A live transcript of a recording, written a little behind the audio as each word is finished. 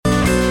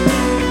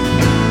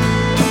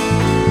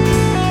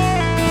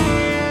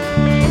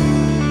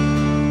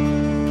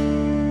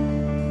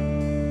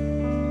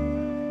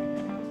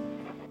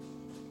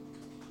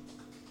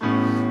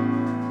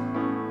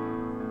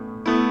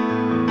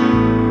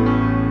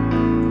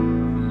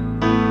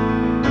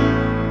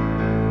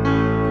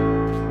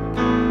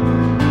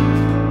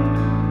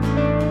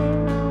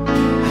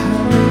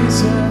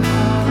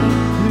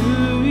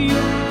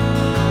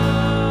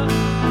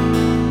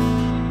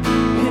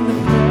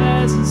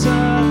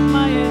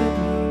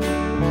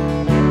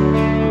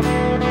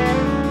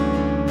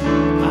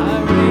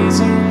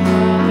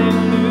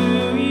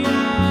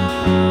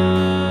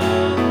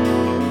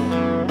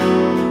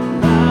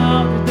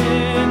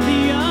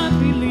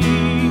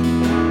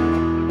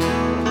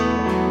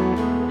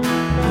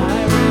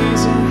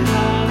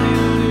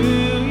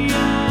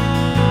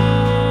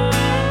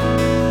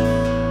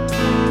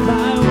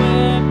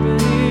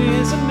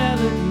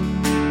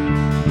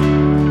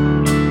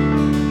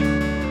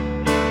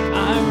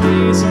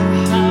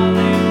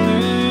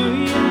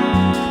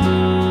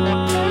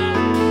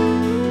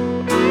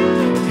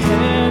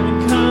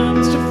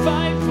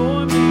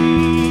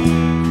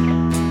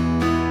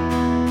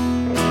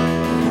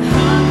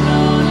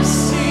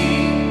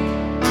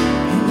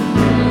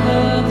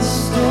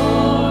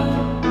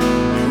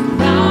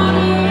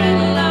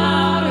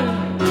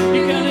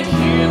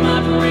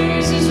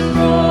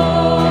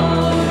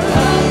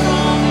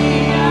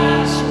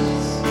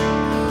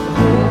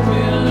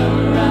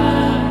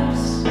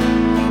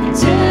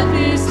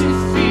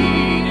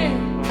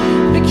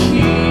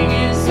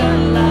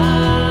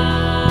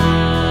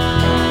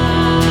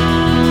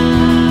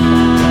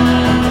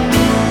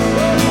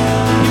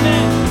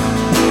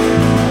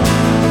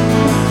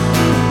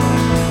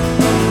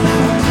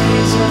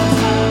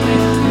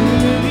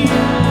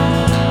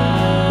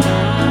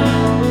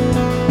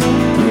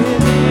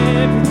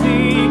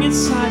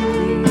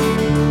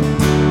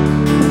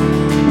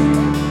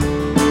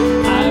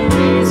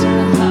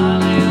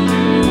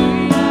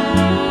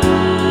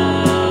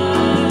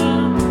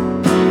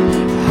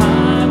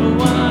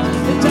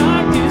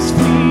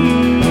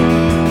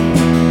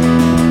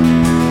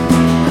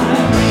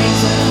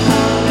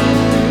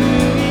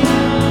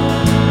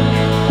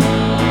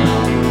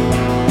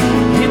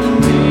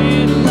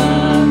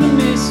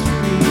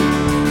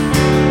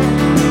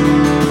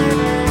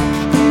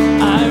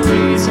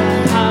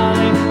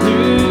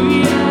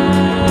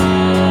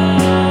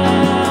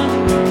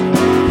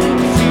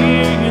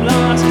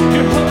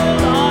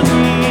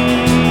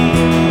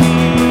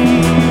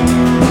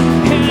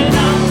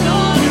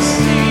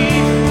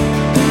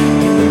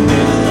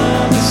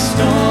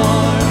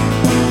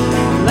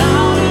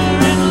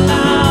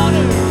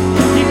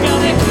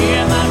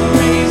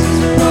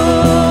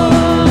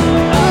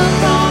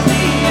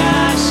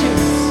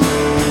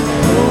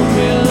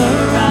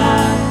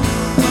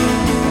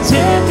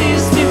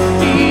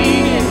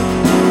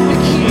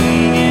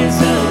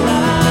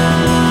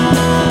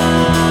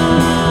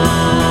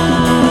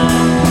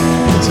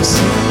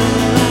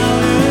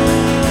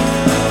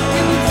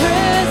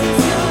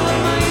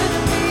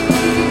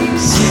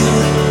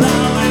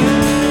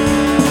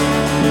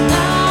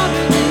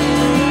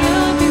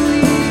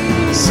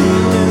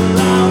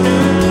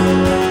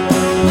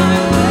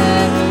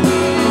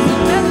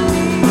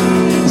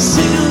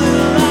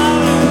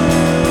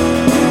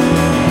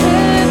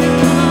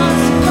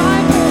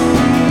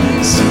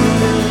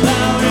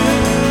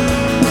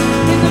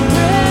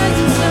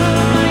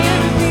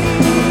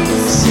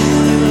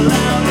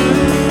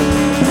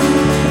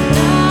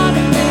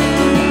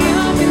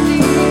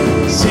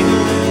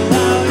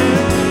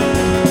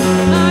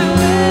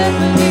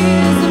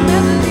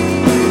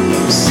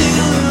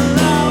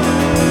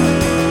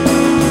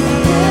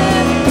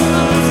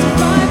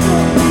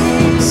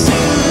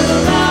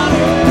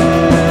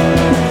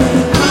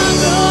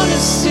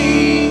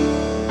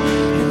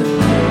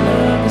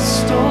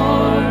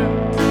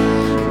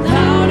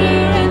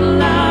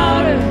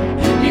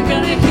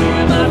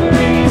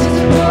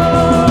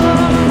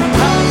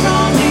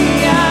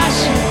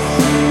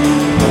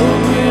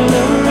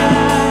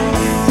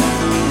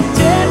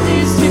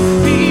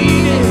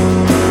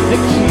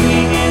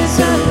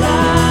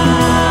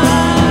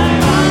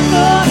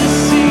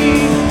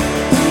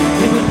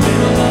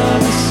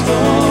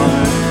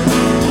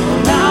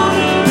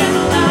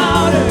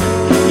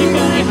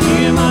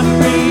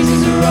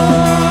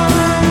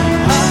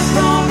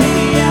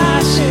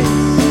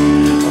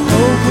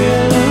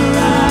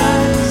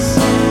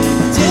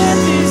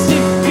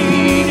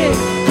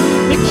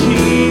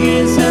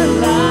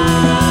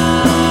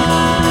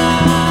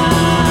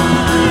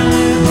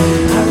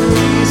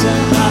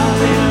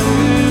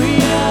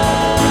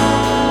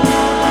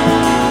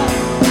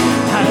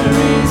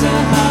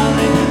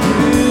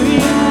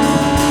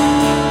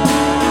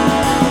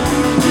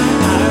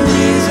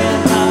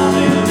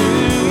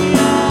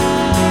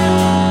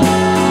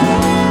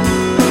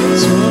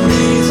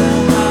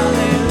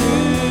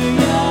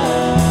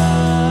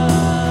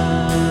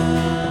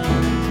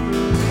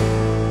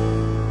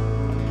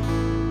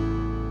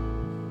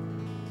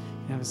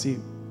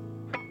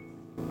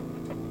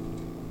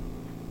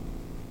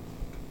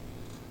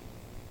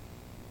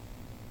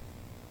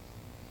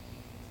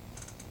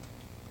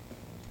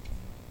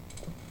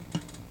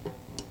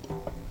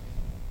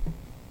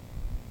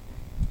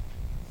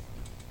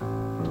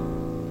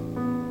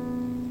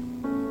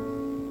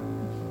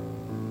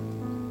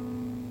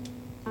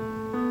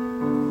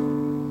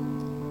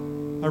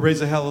I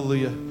raise a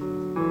hallelujah.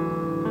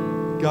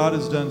 God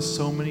has done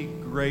so many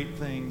great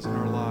things in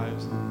our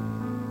lives.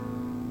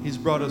 He's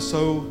brought us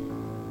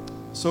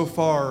so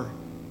far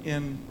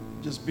in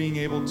just being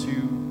able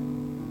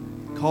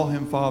to call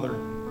him Father.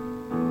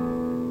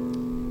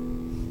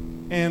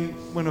 And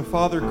when a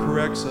father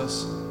corrects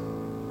us,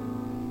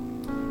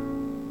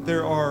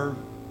 there are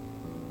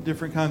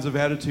different kinds of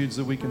attitudes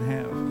that we can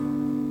have.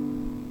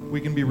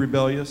 We can be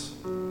rebellious.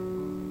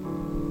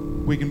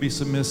 We can be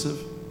submissive.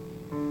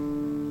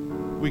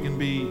 We can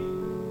be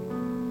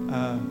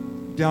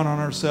down on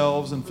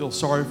ourselves and feel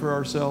sorry for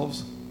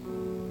ourselves.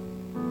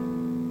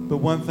 But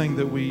one thing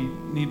that we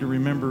need to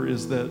remember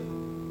is that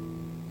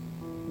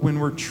when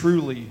we're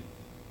truly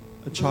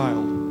a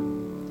child,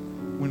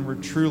 when we're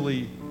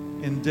truly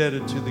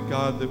indebted to the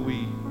God that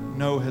we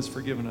know has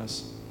forgiven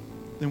us,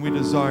 then we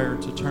desire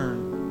to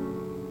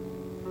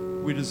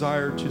turn. We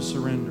desire to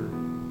surrender.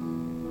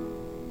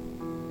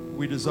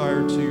 We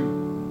desire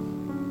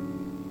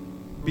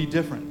to be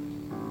different.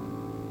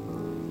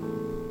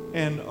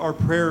 And our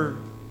prayer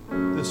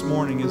this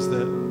morning is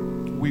that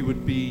we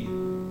would be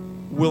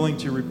willing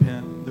to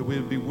repent, that we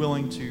would be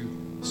willing to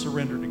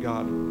surrender to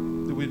God,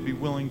 that we'd be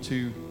willing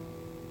to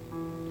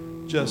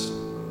just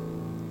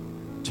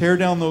tear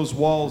down those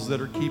walls that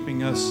are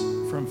keeping us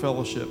from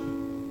fellowship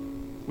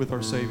with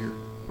our Savior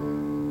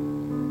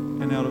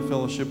and out of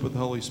fellowship with the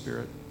Holy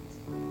Spirit.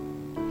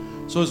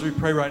 So as we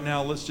pray right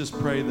now, let's just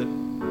pray that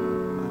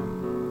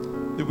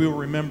we will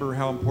remember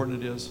how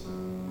important it is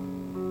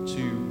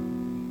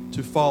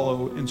to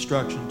follow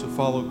instruction, to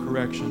follow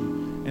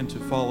correction, and to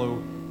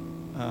follow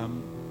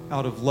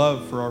out of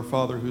love for our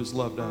Father who has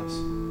loved us,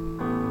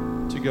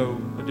 to go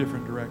a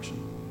different direction.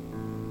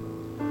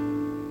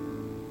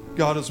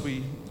 God, as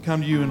we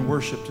come to you in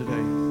worship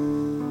today,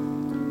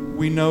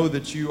 we know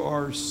that you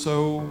are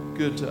so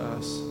good to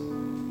us.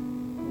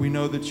 We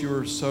know that you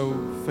are so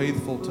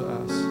faithful to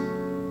us.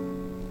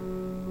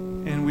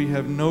 And we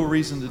have no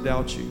reason to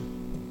doubt you.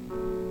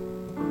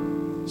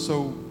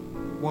 So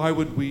why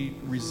would we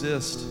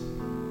resist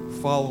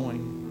following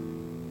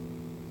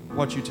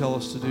what you tell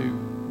us to do?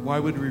 Why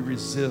would we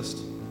resist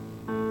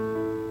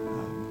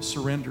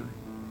surrender?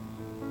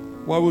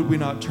 Why would we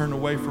not turn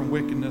away from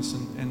wickedness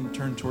and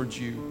turn towards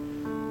you?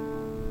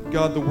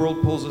 God, the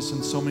world pulls us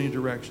in so many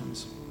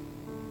directions.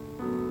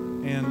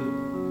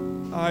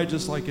 And I,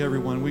 just like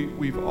everyone,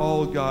 we've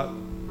all got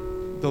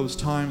those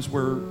times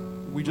where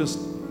we just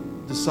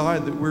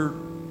decide that we're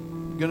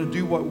going to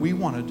do what we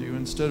want to do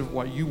instead of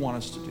what you want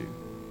us to do.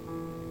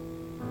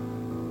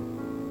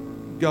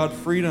 God,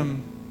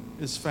 freedom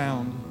is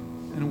found,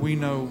 and we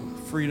know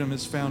freedom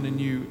is found in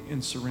you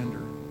in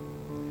surrender.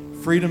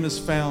 Freedom is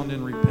found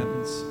in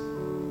repentance.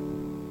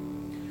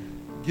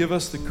 Give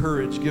us the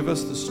courage, give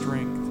us the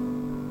strength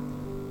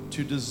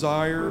to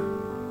desire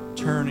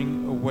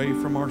turning away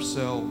from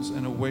ourselves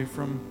and away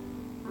from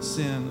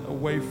sin,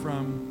 away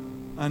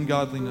from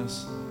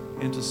ungodliness,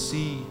 and to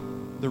see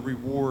the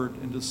reward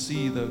and to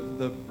see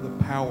the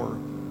power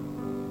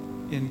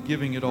in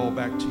giving it all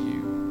back to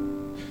you.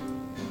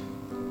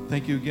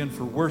 Thank you again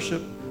for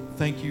worship.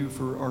 Thank you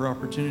for our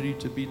opportunity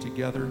to be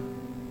together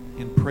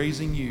in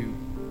praising you,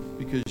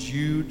 because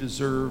you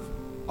deserve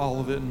all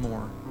of it and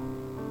more.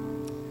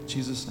 In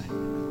Jesus' name.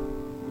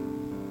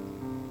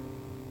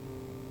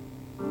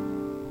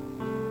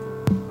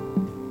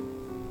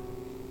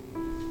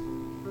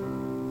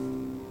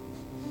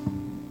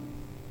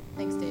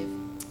 Thanks, Dave.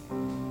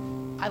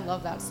 I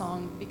love that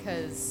song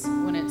because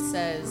when it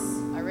says,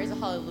 I raise a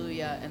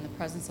hallelujah in the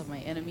presence of my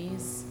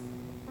enemies,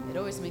 it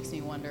always makes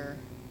me wonder,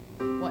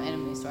 what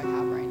enemies do I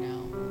have right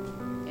now?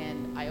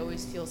 And I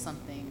always feel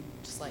something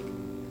just like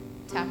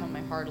tap on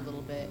my heart a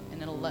little bit,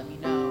 and it'll let me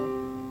know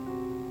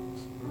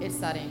it's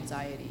that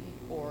anxiety,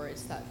 or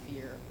it's that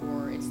fear,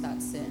 or it's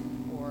that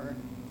sin, or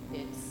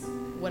it's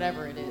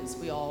whatever it is.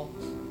 We all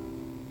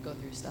go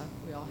through stuff.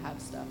 We all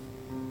have stuff.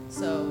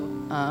 So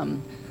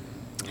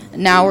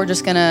now we're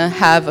just going to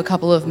have a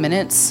couple of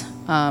minutes.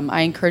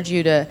 I encourage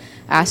you to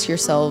ask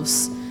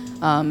yourselves,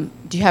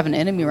 do you have an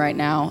enemy right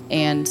now?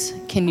 And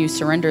can you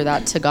surrender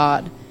that to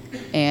God?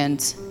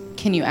 And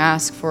can you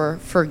ask for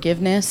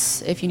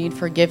forgiveness if you need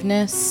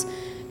forgiveness?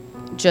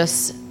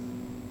 Just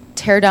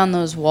tear down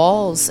those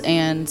walls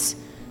and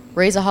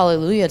raise a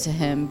hallelujah to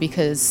him,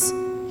 because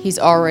he's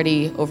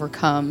already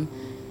overcome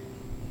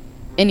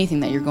anything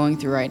that you're going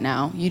through right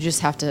now. You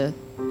just have to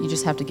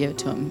give it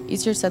to him.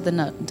 Easier said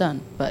than done,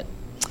 but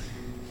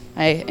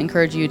I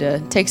encourage you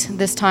to take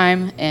this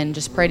time and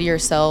just pray to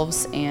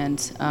yourselves and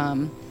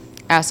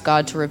ask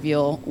God to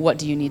reveal, what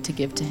do you need to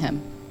give to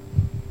him.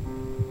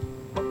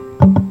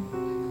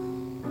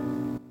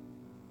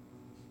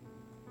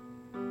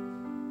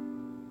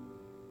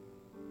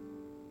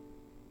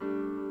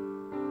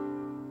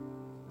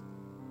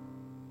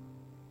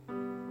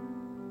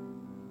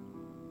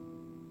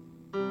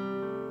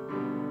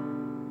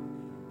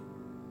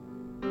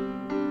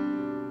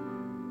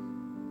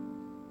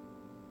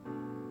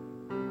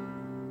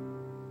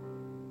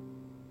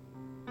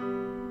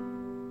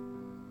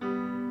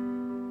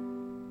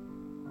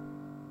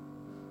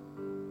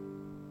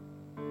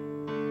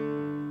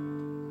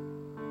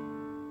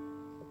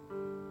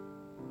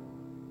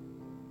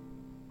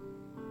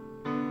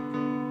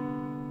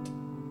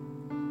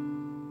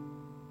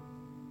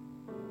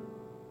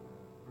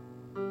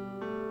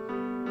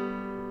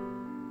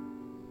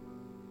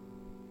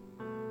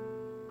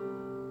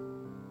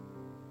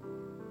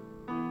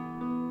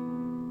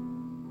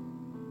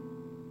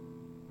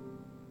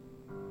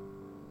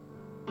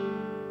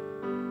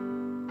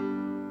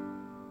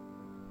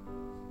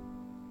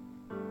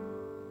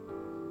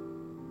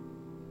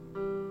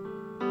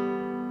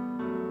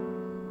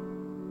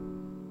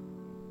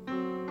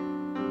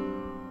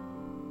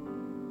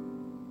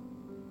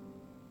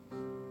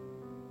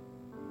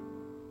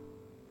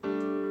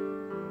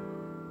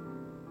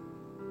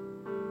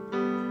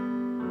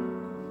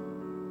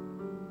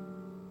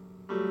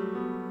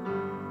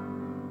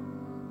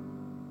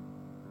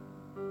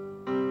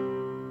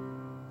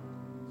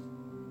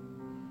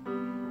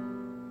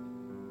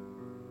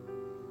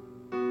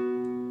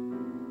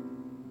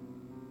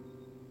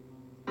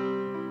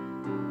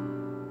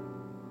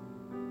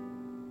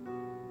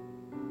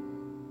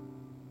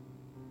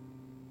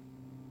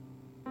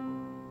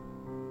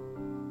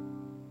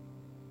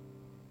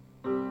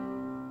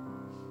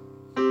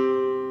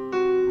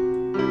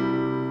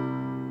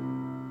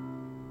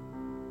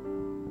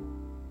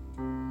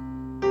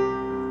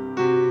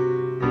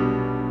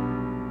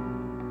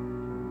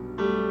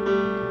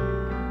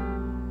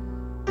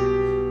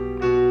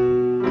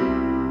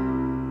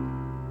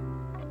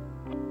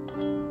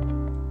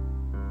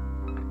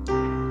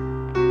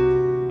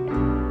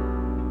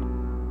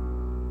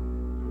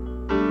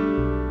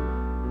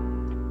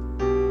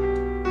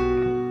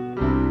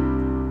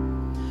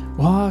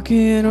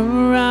 Looking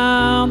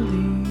around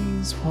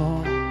these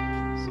walls,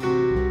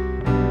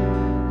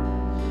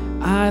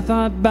 I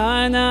thought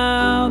by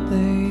now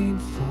they'd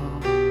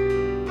fall,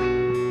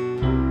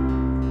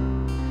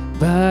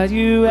 but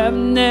you have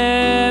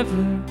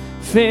never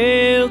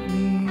failed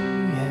me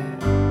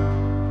yet.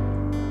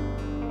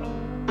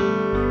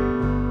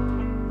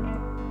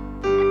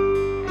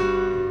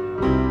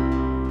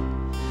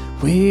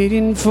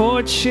 Waiting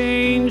for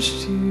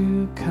change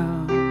to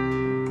come,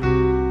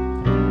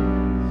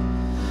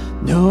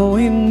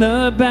 knowing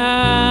the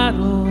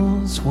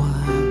battle's won,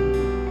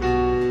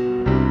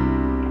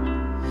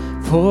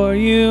 for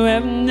you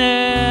have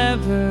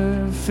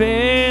never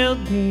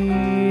failed me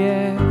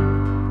yet.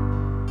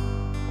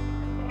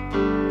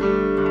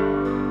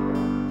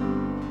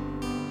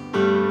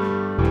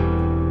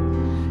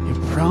 Your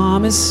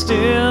promise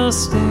still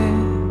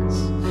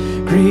stands.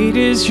 Great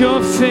is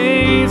your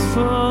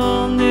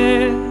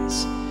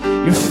faithfulness,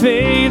 your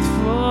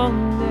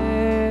faithfulness.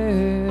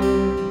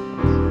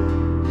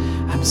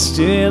 I'm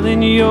still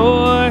in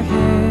your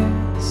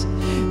hands.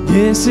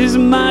 This is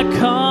my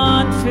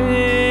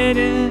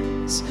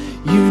confidence.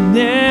 You've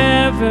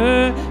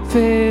never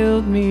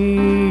failed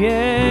me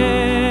yet.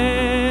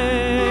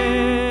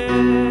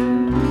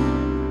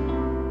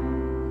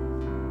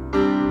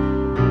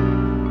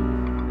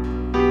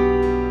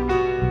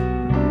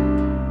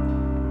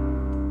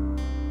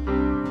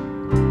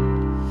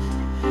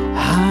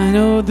 I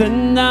know the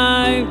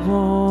night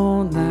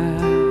won't last.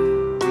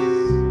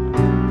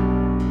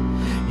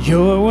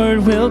 Your word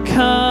will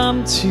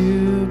come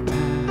to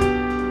pass.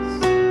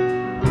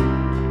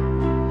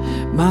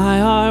 My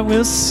heart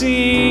will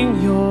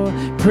sing your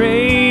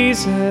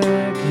praise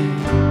again.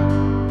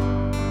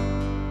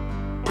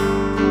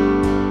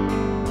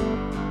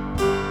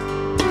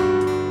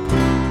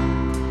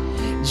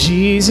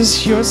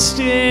 Jesus, you're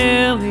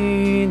still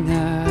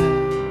enough.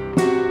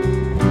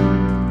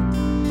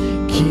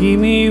 Keep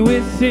me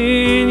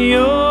within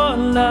your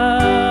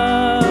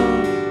love.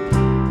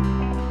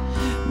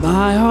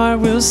 My heart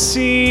will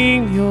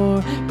sing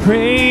your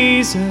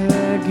praise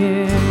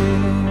again.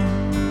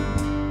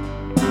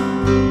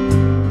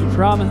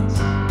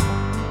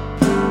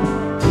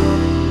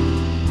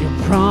 Your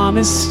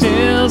promise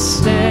still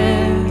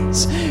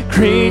stands.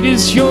 Great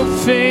is your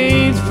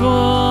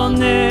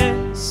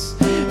faithfulness,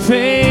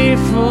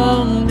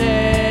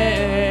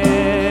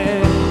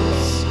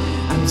 faithfulness.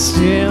 I'm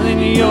still in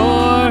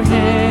your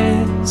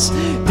hands.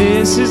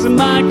 This is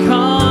my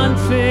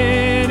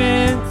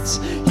confidence.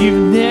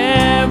 You've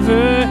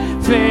never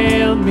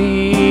failed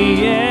me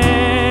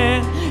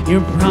yet.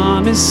 Your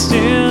promise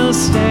still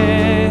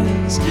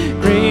stands.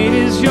 Great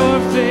is your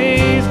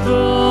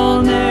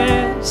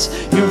faithfulness,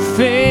 your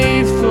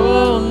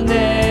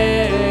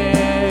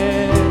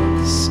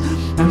faithfulness.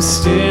 I'm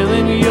still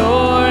in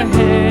your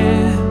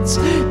hands.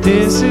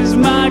 This is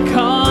my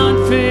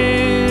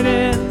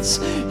confidence.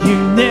 You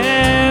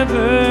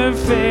never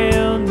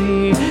failed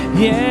me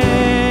yet.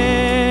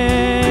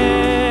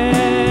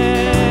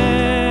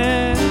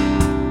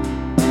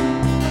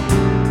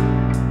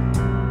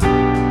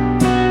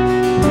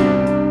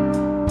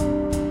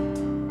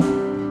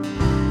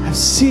 I've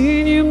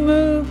seen you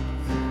move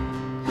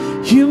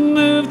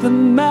the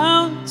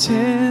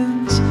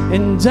mountains,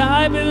 and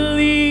I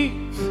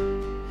believe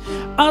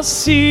I'll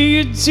see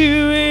you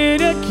do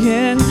it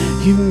again.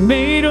 You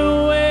made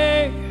a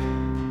way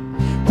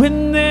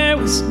when there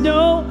was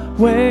no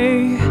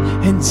way,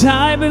 and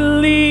I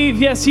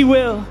believe, yes, you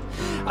will.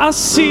 I'll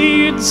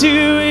see you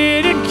do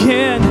it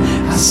again.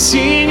 I've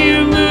seen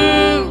you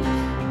move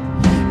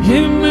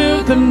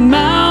the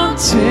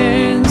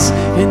mountains,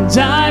 and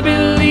I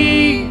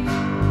believe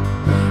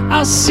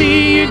I'll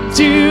see you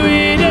do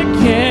it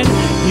again.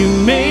 You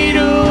made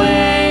a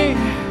way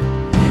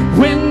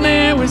when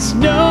there was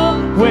no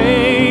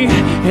way,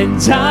 and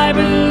I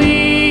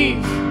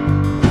believe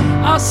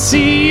I'll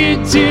see you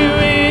do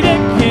it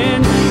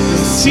again.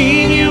 I've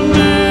seen you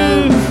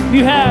move,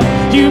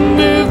 you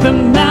move the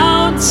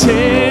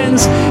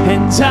mountains,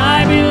 and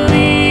I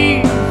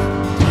believe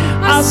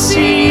I'll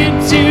see you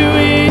do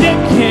it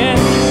again.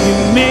 You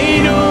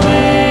made a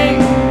way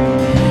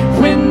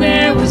when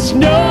there was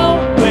no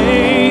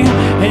way,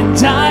 and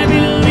I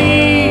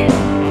believe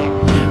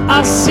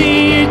I'll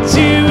see you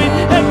do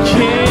it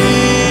again.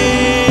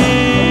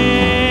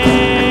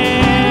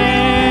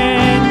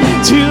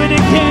 Do it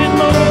again,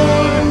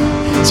 Lord.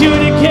 Do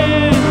it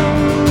again.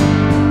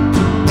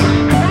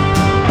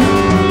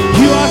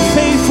 You are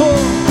faithful.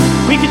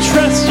 We can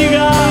trust you,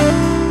 God.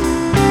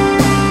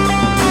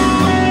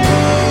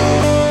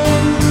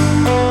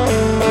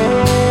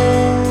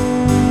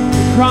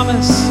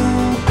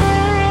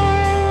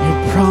 Your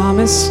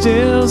promise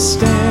still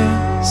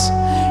stands.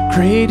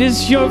 Great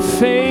is your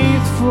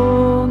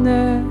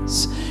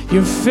faithfulness,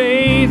 your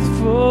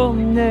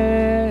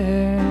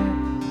faithfulness.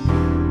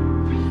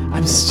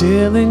 I'm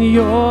still in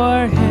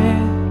your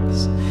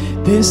hands.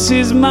 This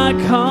is my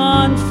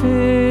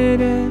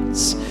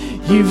confidence.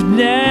 You've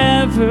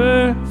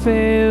never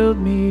failed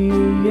me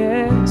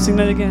yet. Sing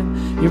that again.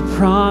 Your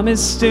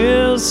promise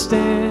still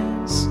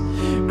stands.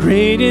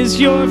 Great is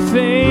your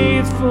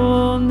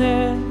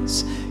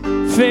faithfulness,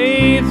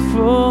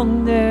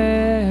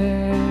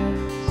 faithfulness.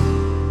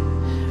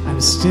 I'm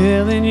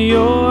still in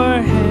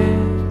your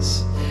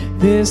hands.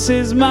 This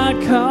is my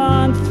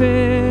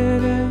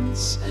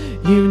confidence.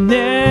 You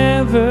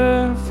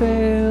never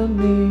failed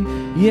me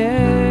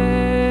yet.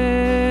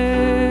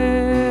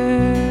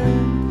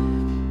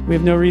 We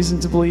have no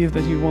reason to believe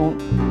that he won't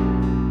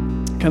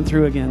come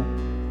through again.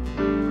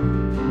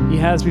 He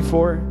has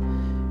before.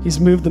 He's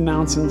moved the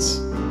mountains.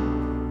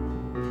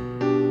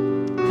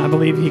 I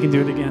believe he can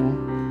do it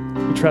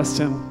again. We trust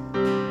him.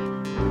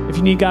 If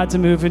you need God to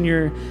move in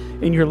your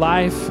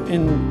life,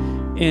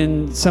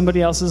 in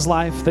somebody else's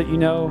life that you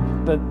know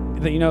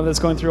that's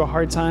going through a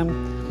hard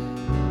time,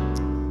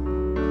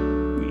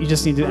 you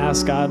just need to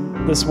ask God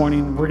this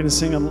morning. We're going to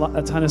sing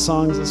a ton of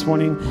songs this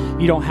morning.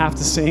 You don't have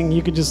to sing.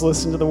 You can just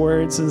listen to the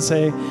words and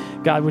say,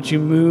 God, would you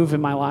move in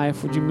my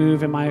life? Would you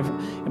move in my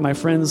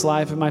friend's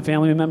life, in my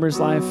family member's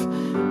life?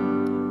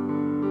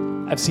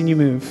 I've seen you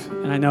move,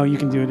 and I know you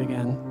can do it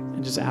again.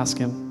 And just ask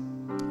him.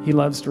 He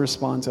loves to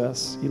respond to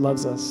us. He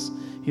loves us.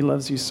 He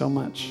loves you so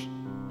much.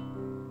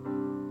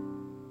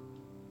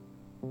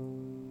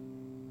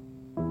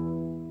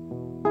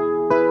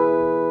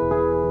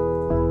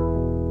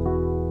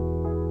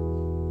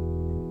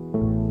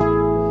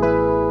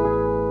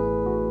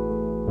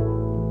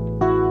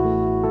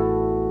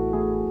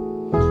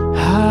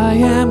 I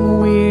am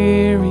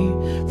weary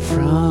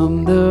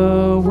from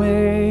the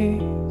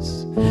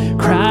waves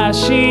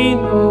crashing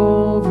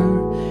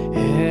over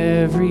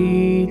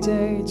every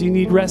day. Do you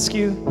need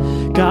rescue?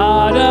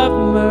 God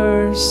of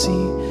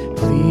mercy,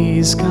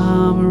 please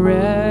come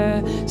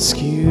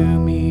rescue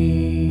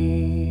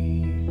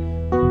me.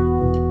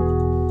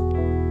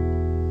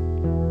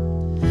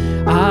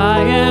 I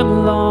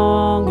am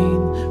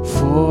longing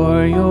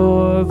for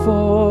your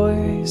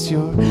voice,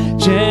 your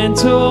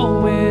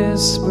gentle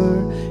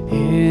whisper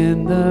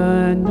in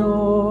the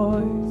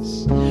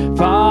noise.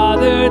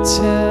 Father,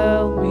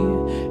 tell me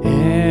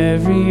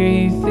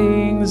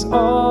everything's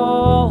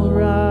all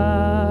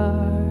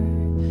right.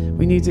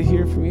 We need to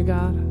hear from you,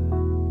 God.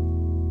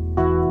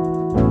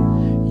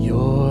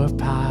 Your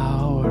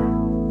power,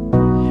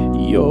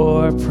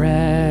 your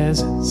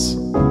presence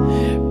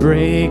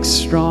breaks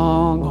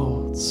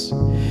strongholds.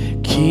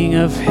 King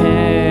of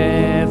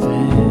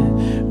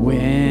heaven,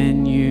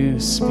 when you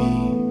speak,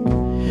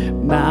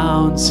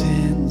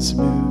 mountains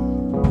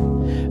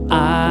move.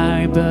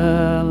 I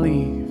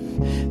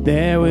believe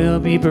there will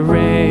be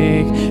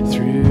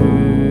breakthrough.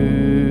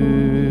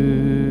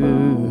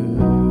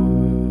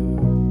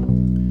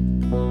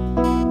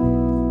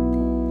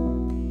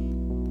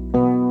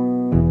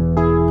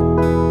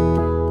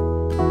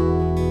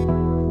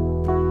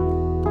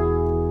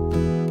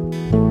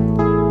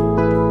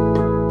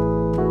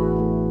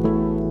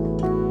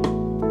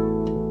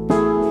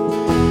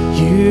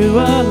 You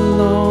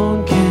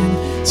alone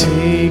can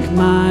take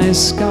my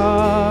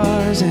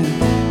scars and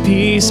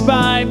piece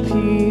by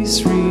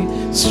piece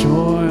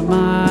restore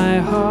my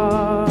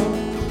heart.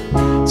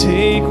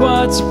 Take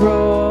what's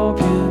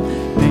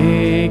broken,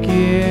 make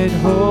it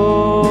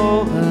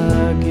whole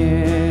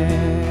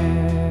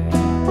again.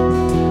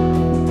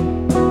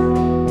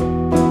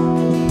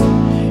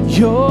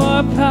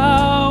 Your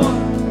power,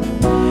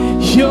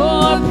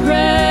 your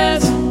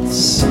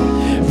presence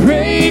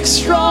breaks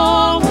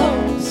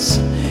strongholds.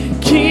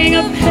 King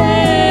of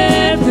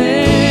heaven,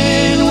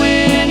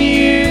 when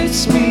you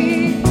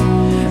speak,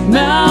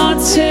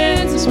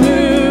 mountains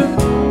move.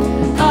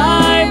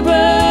 I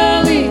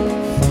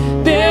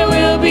believe there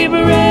will be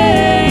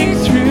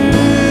breakthrough.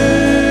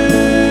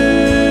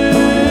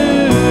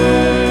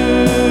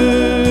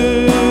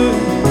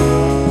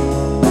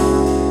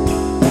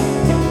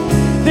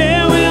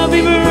 There will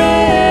be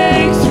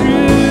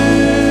breakthrough.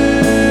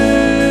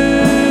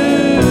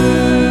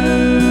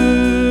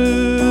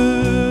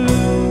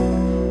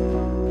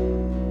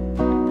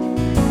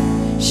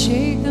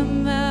 Shake the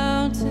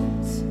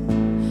mountains,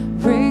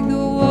 break the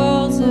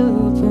walls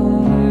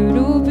apart,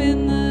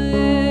 open the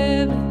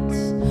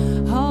heavens.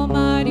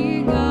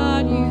 Almighty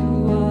God,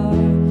 you are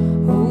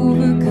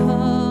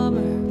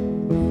overcomer,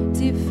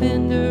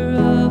 defender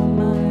of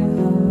my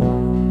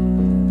heart.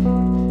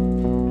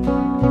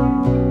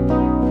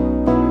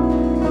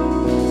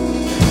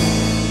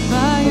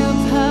 By your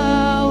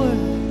power,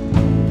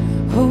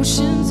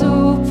 oceans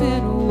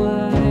open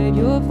wide,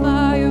 your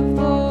fire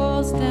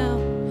falls down.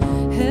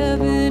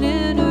 Heaven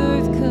and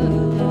earth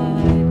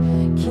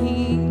collide.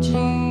 King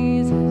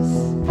Jesus,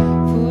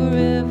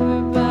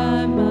 forever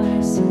by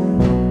my side.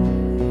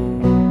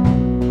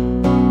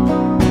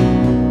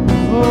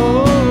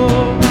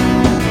 Oh,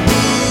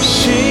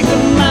 shake the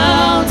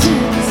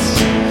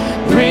mountains,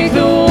 break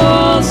the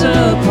walls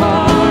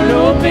apart,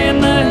 open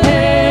the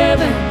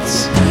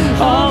heavens.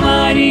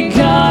 Almighty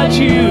God,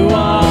 you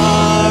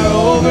are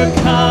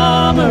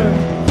overcomer,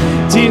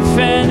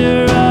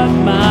 defender of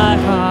my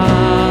heart.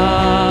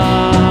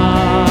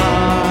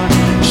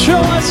 Show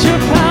us your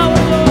power,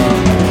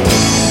 Lord.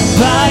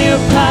 By your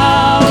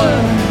power,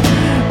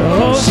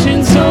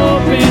 oceans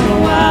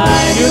open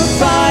wide. Your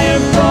fire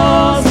falls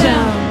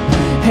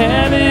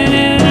heaven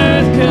and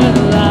earth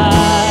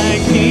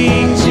collide.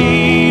 King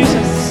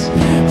Jesus,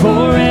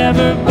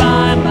 forever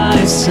by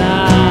my side.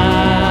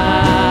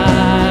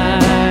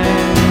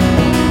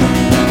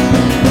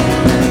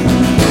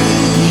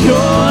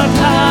 Your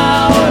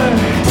power,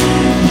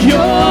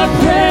 your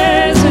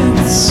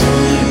presence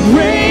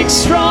breaks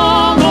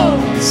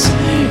strongholds.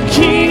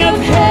 King of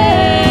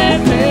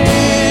heaven,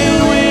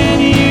 when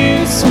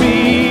you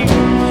speak,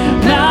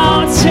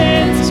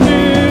 mountains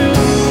move.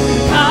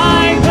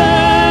 I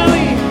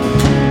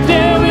believe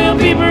there will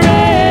be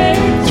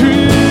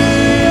breakthrough.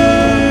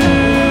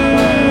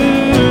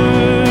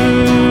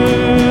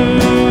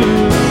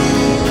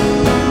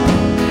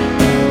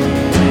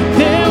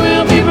 There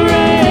will be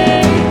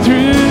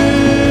breakthrough.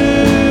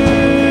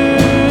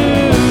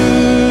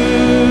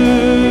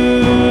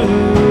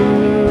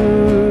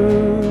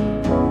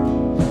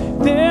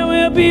 There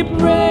will be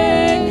breakthrough.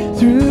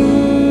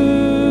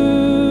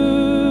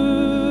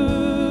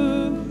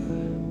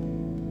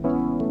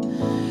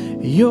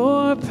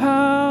 Your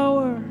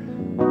power,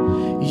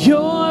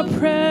 your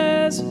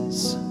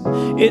presence,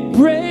 it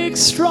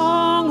breaks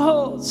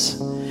strongholds.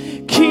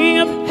 King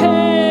of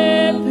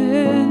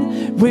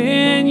heaven,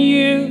 when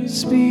you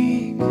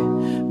speak,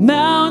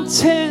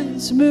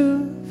 mountains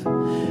move.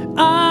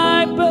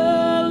 I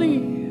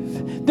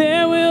believe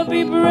there will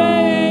be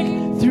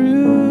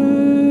breakthrough.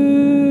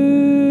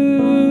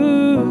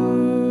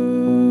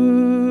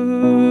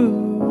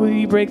 Will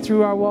you break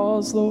through our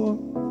walls, Lord?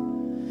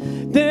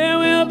 There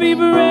will be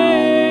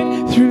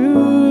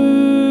breakthrough.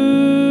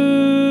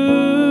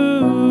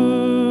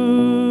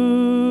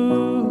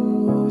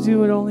 Do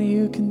what only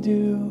you can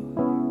do.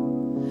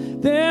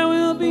 There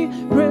will be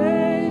breakthrough.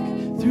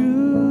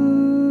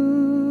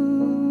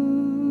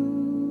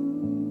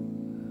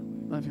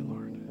 Love you, Lord.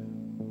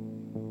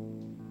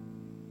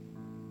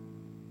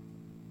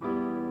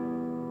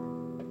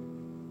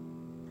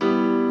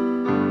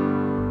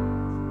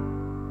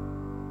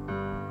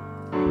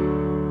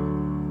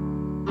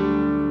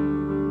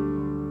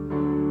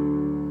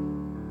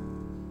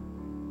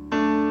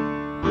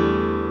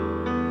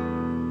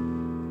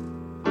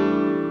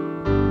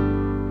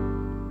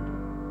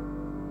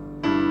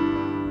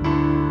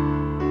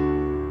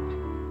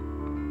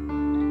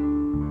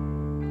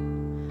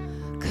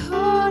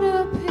 Caught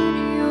up in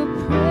your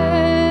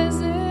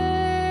presence,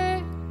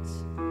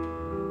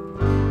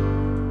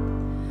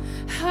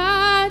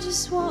 I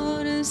just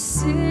want to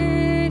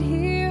sit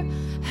here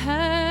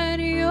at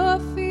your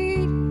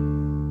feet.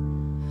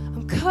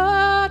 I'm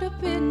caught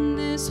up in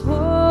this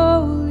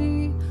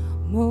holy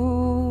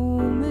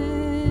moment.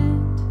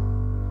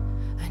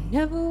 I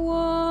never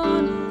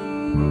want to leave.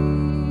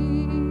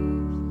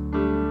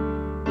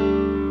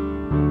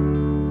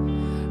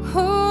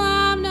 Oh,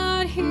 I'm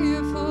not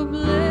here for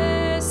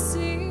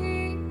blessings.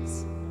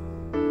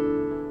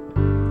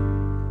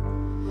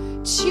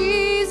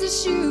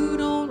 Jesus, you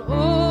don't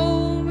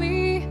owe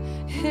me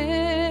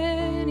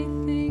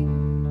anything.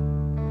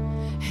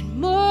 And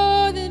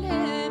more than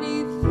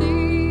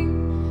anything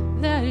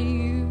that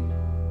you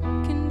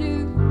can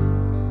do,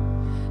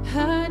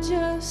 I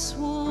just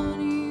want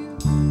you.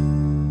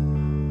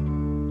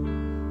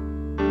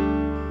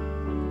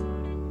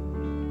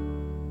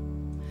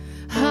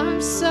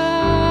 I'm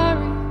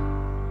sorry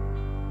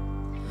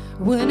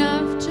when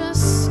I've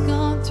just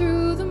gone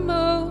through the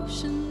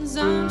motions.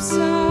 I'm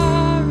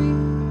sorry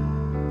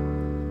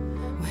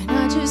when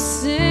I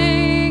just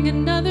sing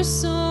another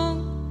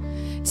song.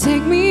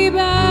 Take me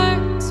back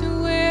to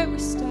where we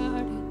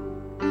started.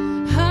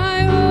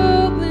 I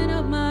open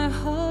up my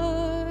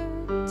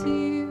heart to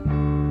you.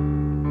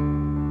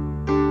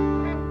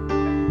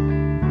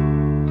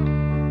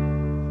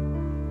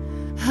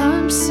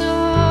 I'm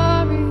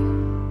sorry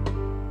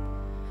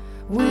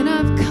when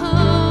I've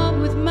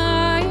come with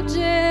my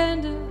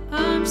agenda.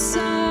 I'm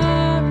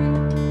sorry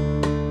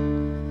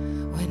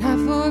when I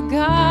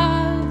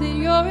forgot that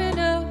you're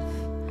enough.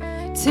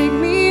 Take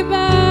me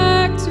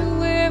back to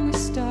where we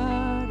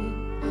started.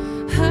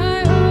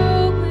 I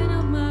open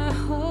up my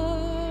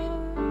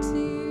heart to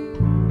you.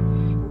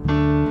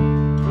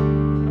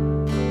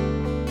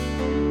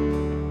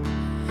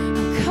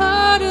 I'm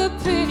caught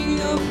up in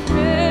your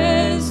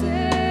presence.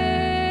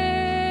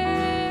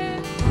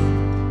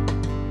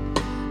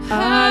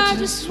 I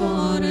just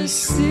want to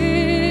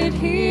sit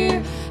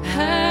here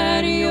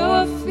at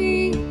your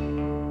feet.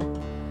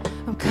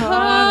 I'm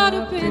caught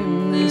up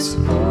in this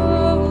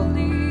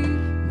holy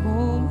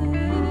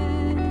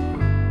moment.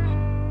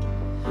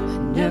 I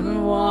never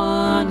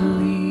want to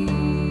leave.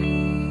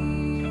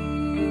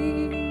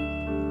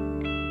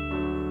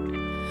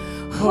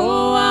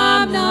 Oh,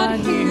 I'm not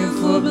here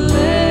for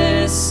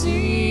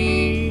blessings.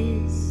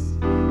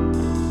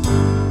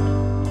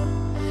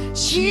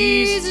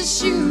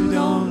 Jesus, you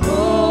don't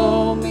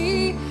owe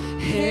me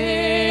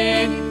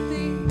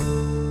anything.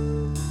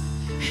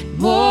 And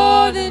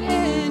more than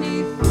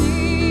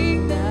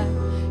anything that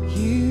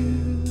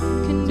you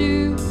can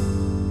do,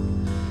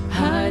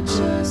 I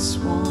just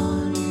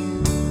want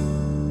you.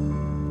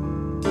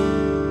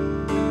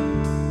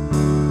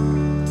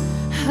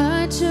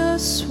 I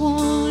just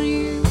want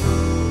you.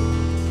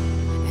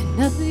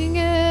 nothing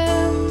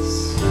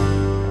else,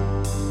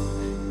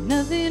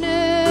 nothing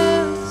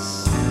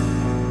else,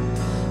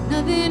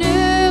 nothing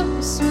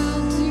else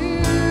will do.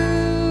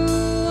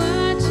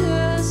 I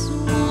just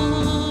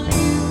want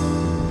you,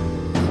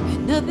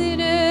 and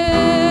nothing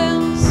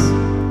else,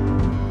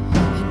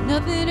 and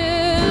nothing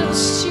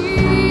else,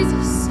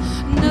 Jesus,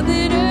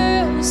 nothing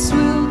else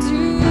will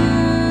do.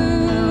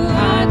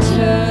 I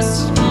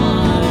just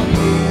want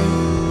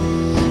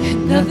you,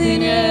 and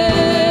nothing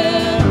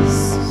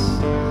else,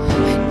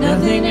 and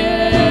nothing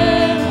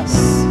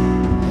else,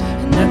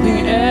 and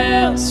nothing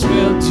else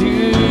will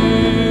do.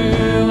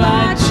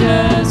 I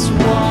just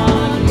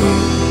want you,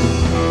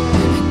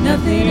 and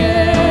nothing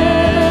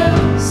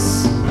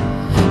else,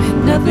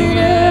 and nothing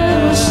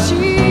else,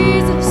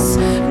 Jesus,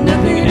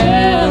 nothing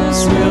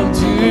else will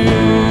do.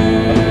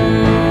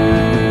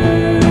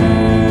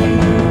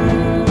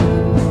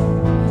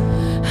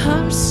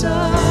 I'm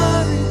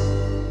sorry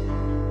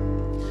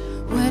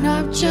when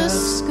I've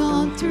just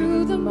gone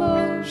through the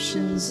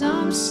motions.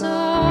 I'm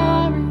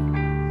sorry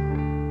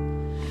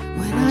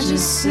when I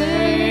just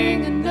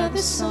sang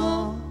another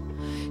song.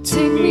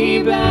 Take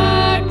me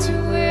back to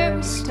where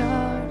we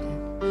started.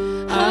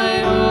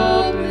 I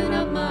open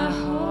up my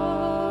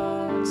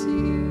heart to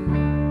you.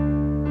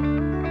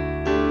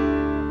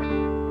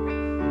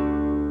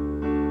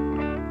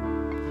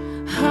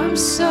 I'm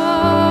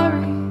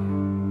sorry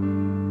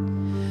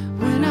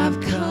when I've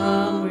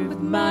come with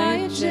my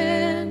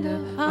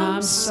agenda.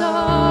 I'm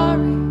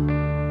sorry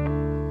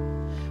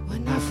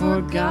when I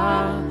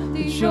forgot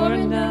that you're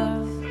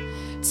enough.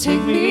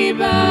 Take me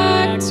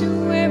back to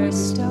where we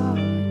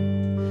started.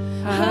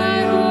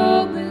 I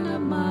open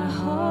up my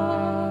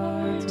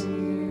heart to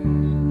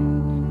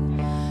you.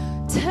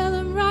 Tell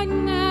him right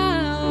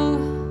now,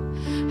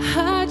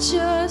 I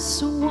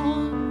just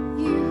want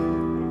you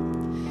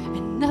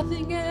and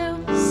nothing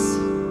else,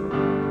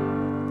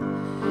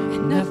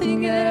 and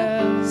nothing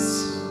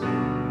else,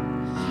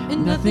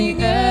 and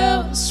nothing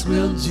else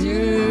will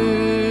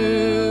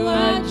do.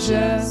 I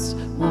just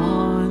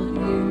want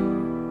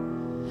you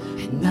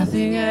and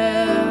nothing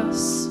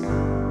else,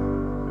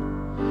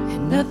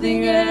 and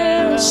nothing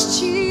else,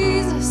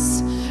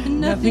 Jesus,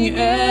 and nothing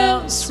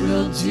else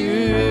will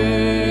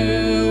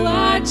do.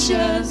 I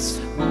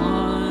just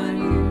want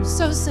you.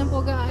 So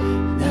simple, God.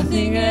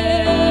 Nothing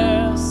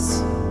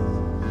else,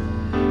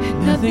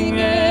 and nothing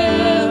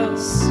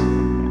else,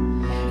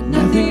 and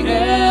nothing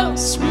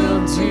else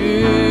will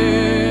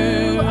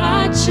do.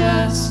 I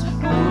just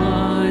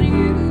want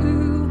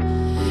you,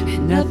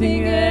 and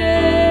nothing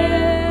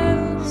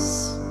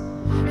else,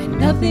 and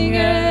nothing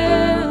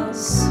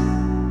else,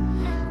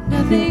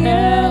 nothing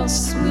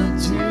else will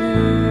do.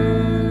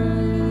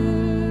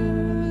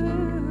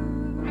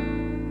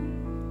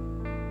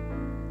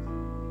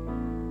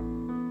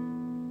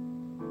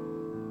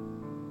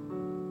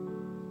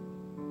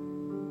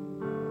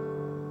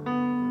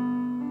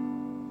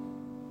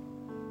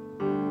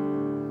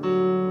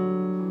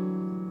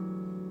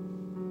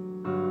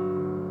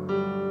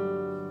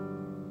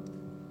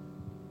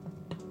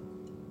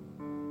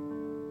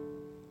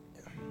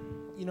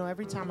 You know,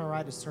 every time I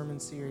write a sermon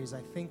series,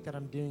 I think that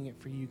I'm doing it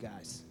for you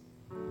guys.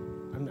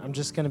 I'm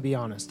just going to be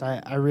honest.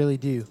 I really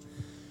do.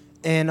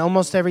 And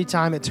almost every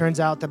time it turns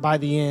out that by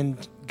the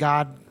end,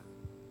 God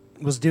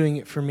was doing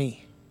it for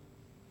me.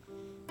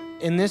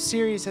 And this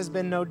series has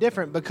been no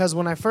different, because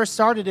when I first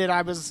started it,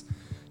 I was,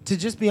 to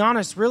just be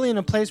honest, really in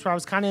a place where I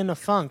was kind of in a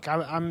funk.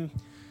 I'm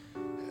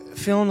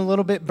feeling a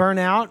little bit burnt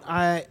out.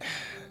 I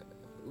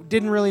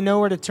didn't really know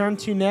where to turn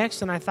to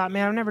next, and I thought,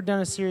 man, I've never done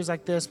a series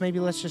like this.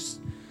 Maybe let's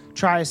just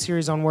try a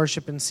series on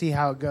worship and see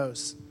how it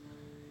goes.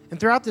 And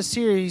throughout the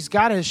series,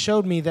 God has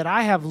showed me that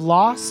I have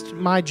lost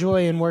my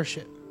joy in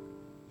worship.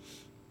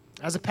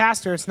 As a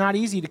pastor, it's not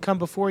easy to come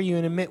before you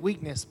and admit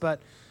weakness,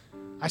 but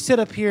I sit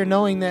up here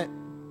knowing that,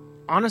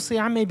 honestly,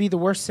 I may be the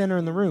worst sinner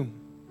in the room.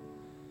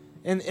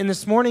 And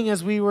this morning,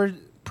 as we were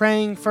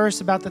praying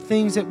first about the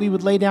things that we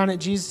would lay down at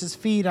Jesus'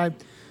 feet, I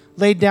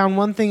laid down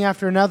one thing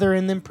after another,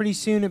 and then pretty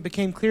soon it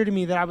became clear to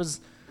me that I was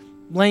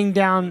laying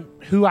down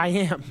who I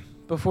am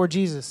before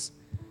Jesus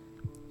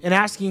and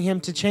asking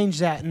him to change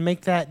that and make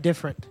that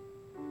different.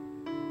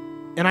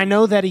 And I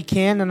know that he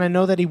can, and I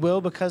know that he will,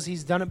 because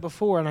he's done it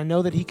before, and I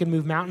know that he can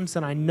move mountains,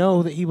 and I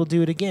know that he will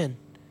do it again.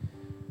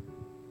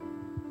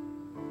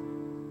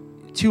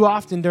 Too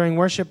often during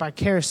worship, I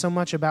care so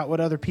much about what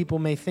other people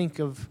may think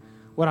of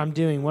what I'm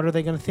doing. What are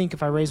they going to think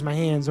if I raise my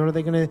hands? What are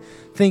they going to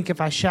think if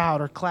I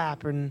shout or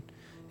clap? And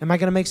am I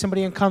going to make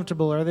somebody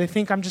uncomfortable? Or they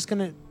think I'm just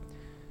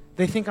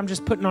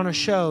putting on a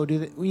show?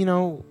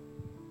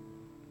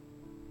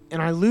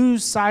 And I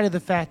lose sight of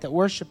the fact that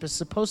worship is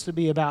supposed to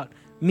be about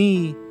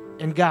me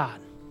and God.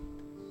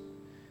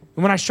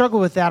 And when I struggle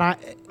with that,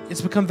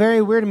 it's become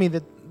very weird to me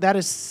that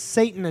is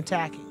Satan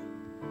attacking.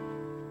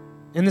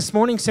 And this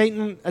morning,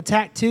 Satan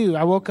attacked too.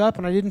 I woke up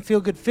and I didn't feel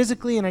good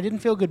physically, and I didn't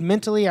feel good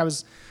mentally. I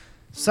was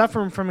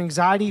suffering from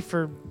anxiety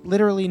for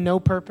literally no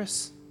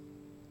purpose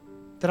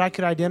that I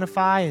could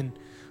identify. And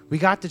we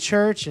got to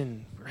church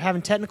and we're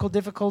having technical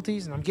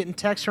difficulties, and I'm getting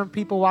texts from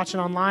people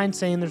watching online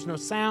saying there's no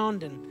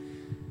sound. And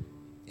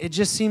it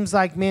just seems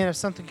like, man, if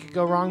something could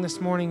go wrong this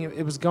morning,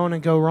 it was going to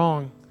go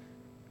wrong.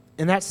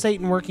 And that's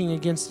Satan working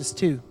against us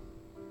too.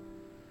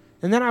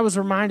 And then I was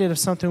reminded of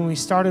something when we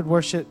started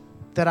worship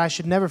that I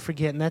should never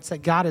forget, and that's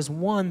that God is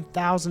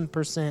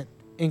 1,000%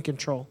 in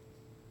control.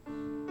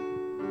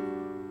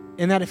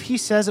 And that if he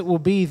says it will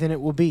be, then it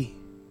will be.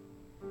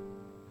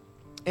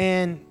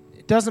 And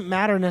it doesn't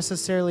matter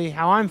necessarily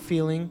how I'm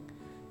feeling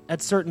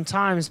at certain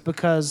times,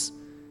 because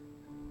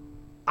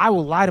I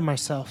will lie to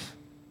myself.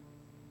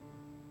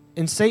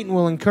 And Satan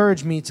will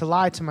encourage me to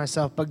lie to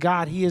myself, but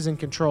God, he is in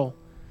control.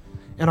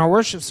 In our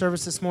worship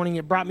service this morning,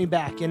 it brought me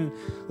back. And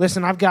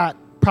listen, I've got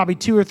probably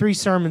 2 or 3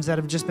 sermons that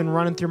have just been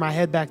running through my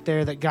head back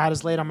there that God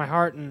has laid on my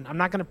heart, and I'm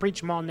not going to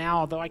preach them all now,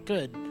 although I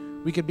could.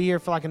 We could be here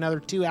for like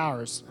another 2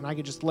 hours, and I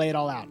could just lay it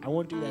all out. I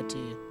won't do that to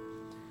you.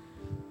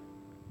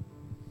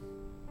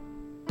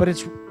 But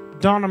it's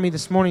dawned on me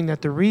this morning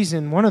that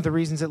one of the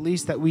reasons at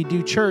least, that we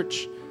do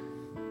church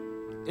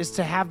is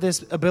to have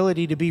this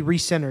ability to be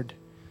recentered,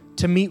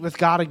 to meet with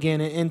God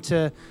again, and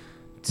to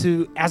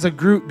as a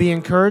group be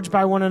encouraged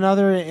by one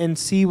another and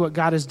see what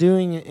God is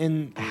doing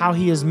and how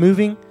he is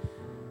moving,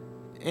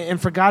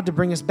 and for God to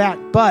bring us back.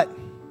 But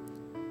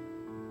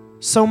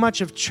so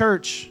much of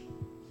church,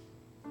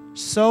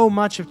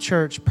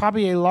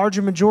 probably a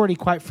larger majority,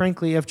 quite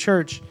frankly, of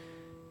church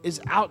is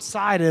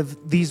outside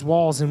of these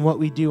walls and what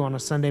we do on a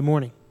Sunday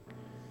morning.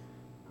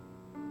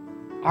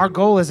 Our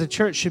goal as a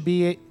church should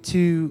be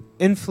to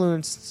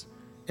influence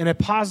in a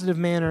positive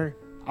manner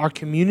our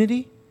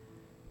community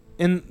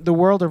and the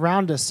world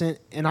around us.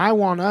 And I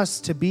want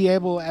us to be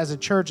able as a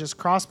church, as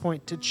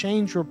Crosspoint, to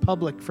change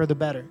Republic for the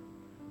better.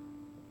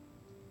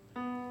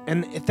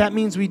 And if that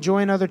means we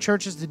join other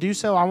churches to do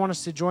so, I want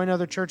us to join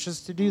other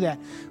churches to do that.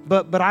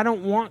 But I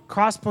don't want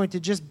Crosspoint to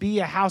just be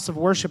a house of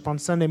worship on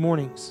Sunday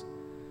mornings.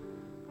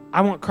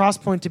 I want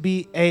Crosspoint to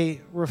be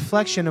a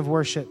reflection of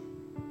worship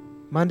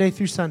Monday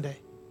through Sunday.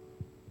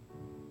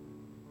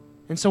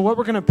 And so what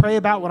I'm going to pray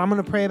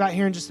about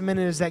here in just a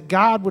minute, is that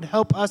God would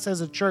help us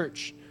as a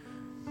church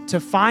to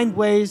find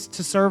ways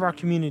to serve our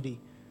community.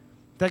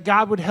 That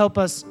God would help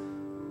us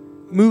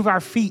move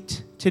our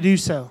feet to do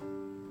so.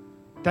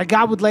 That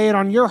God would lay it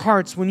on your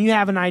hearts when you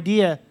have an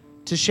idea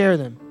to share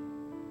them.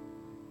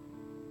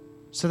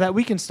 So that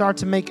we can start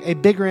to make a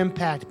bigger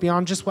impact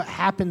beyond just what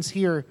happens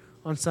here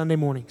on Sunday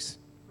mornings.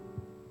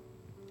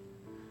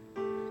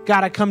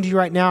 God, I come to you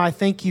right now. I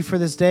thank you for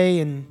this day,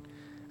 and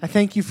I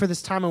thank you for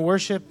this time of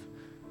worship.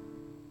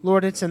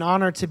 Lord, it's an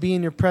honor to be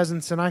in your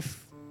presence, and I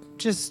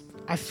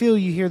feel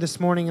you here this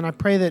morning, and I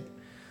pray that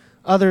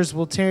others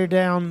will tear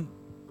down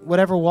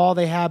whatever wall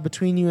they have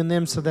between you and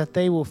them, so that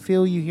they will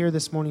feel you here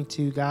this morning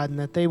too, God, and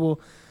that they will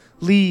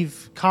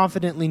leave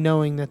confidently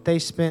knowing that they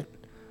spent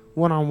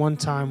one-on-one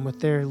time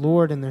with their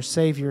Lord and their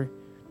Savior,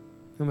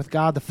 and with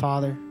God the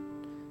Father,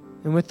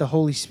 and with the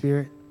Holy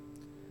Spirit.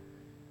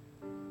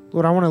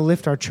 Lord, I want to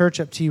lift our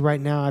church up to you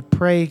right now. I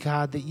pray,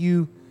 God, that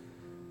you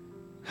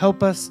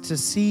help us to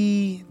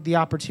see the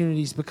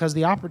opportunities, because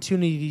the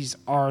opportunities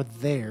are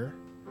there.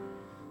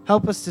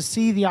 Help us to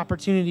see the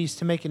opportunities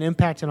to make an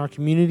impact in our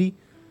community,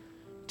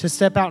 to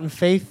step out in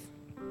faith,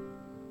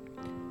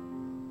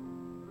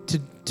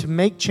 to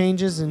make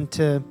changes and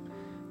to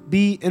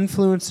be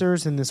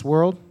influencers in this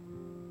world.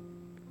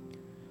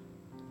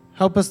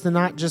 Help us to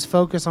not just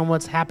focus on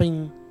what's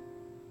happening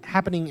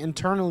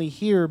internally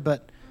here,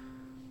 but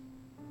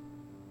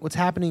what's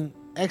happening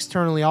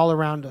externally all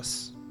around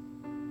us.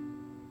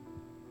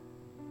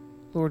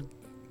 Lord,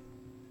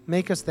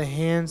 make us the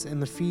hands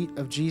and the feet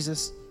of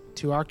Jesus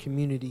to our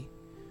community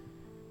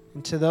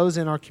and to those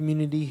in our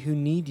community who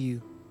need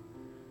you,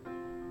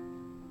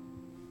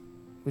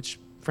 which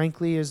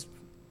frankly is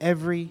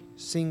every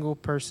single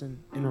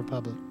person in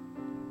Republic.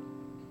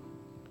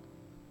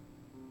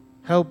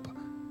 Help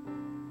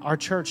our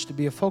church to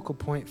be a focal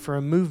point for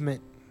a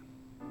movement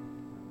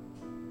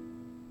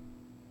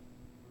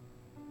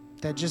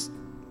that just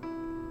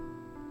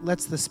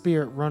lets the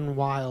Spirit run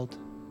wild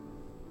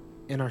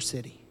in our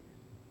city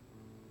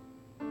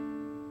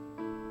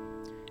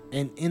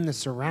and in the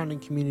surrounding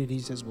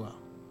communities as well.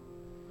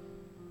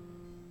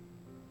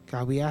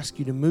 God, we ask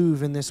you to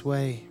move in this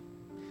way.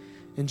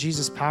 In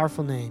Jesus'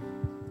 powerful name,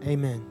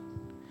 amen.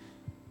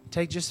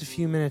 Take just a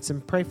few minutes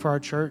and pray for our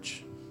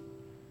church.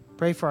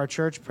 Pray for our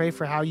church. Pray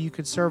for how you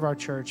could serve our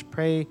church.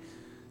 Pray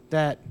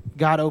that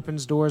God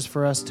opens doors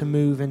for us to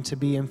move and to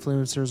be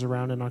influencers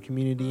around in our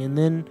community. And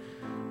then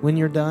when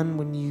you're done,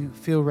 when you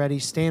feel ready,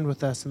 stand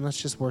with us and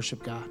let's just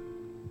worship God.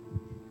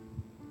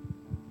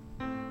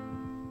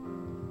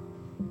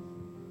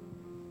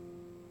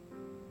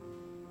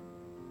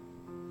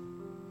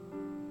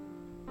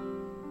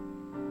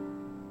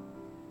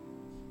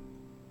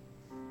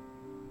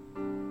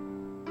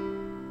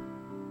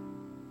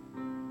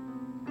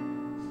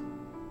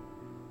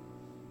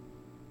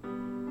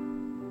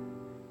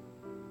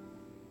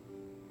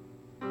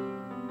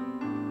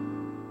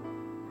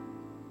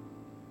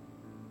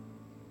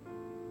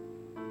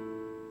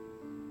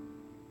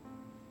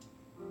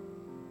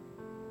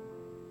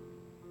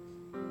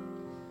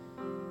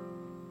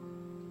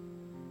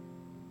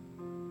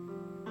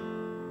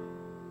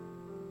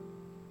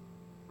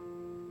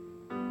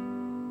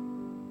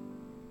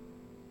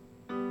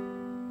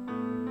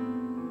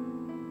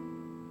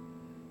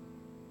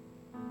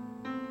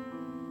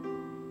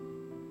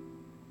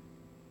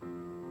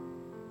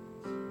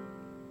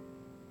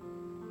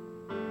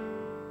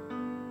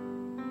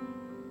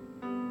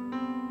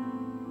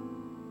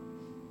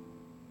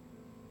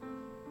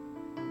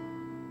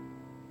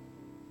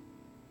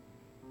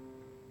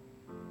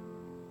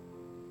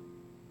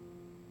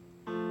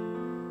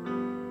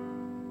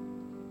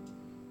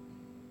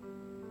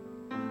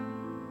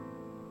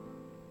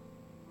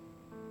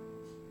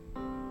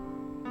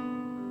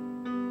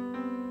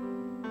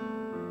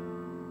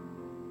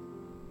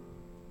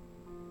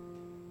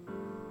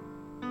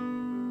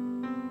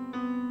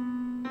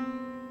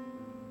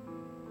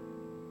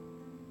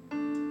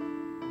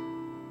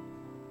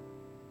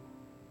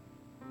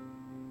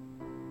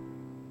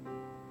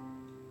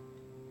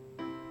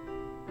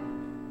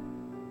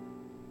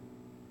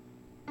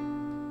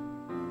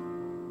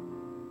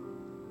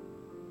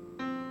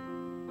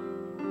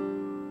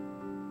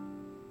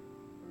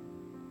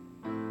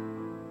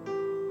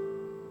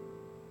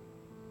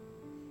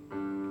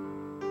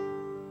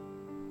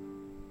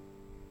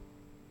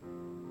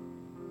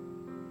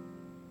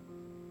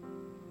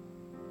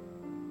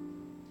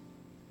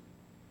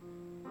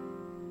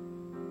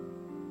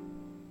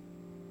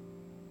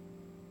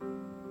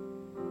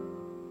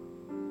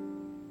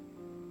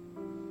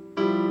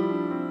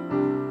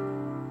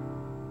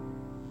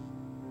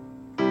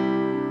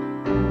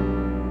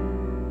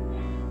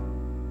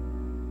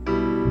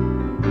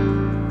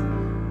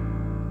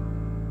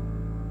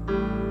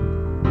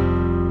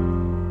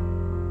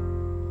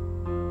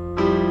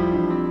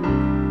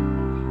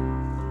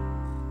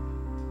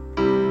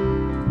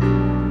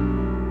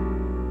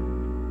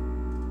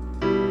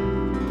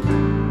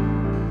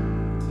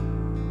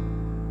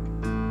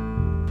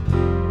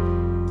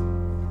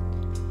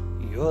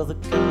 You're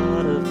the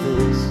God of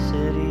this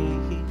city.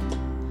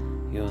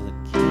 You're the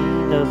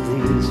King of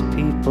these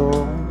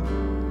people.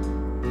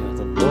 You're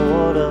the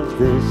Lord of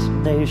this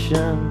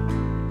nation.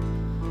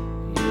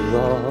 You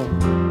are.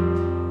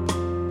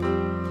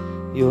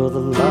 You're the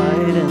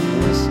light in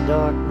this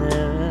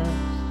darkness.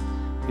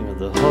 You're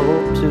the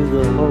hope to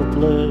the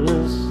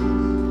hopeless.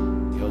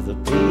 You're the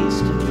peace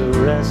to the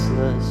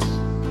restless.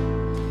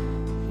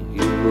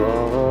 You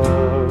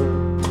are.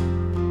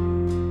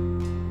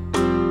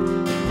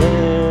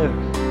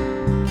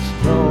 There's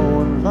no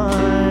one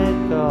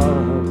like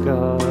our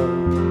God.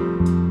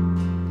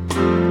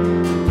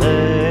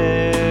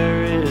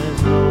 There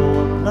is no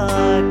one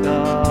like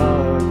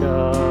our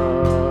God.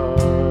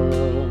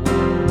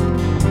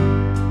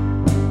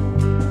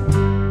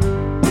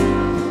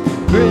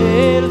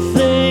 Greater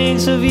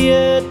things have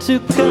yet to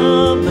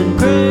come, and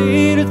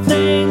greater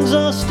things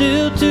are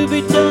still to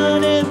be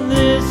done in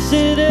this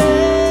city.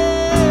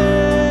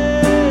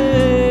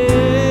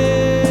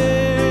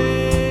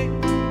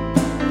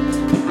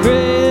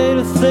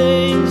 Greater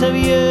things have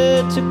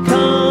yet to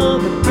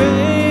come, and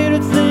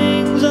greater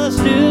things are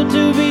still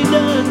to be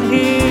done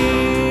here.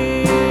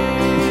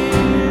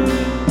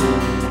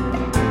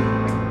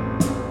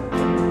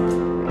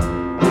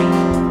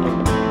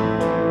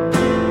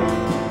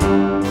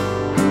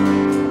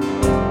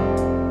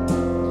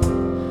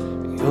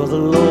 You're the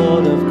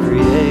Lord of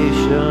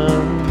creation,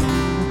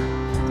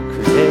 the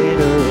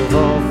creator of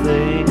all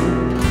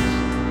things.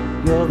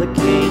 You're the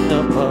King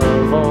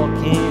above all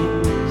kings.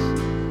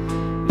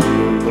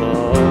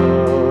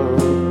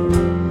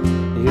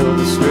 You're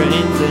the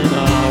strength in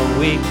our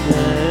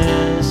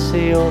weakness.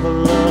 You're the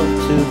love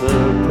to the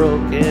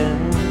broken.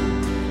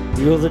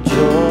 You're the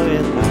joy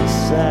in the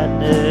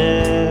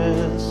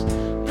sadness.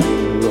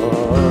 You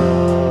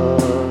are.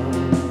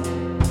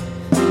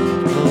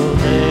 Oh,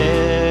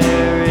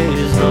 there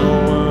is no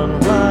one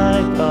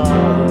like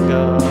our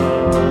God.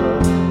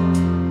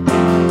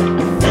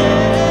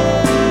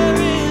 There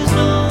is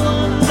no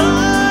one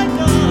like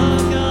our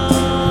God.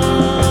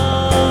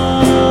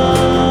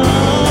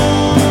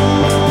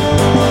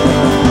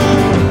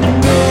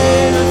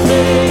 Greater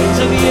things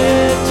have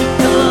yet to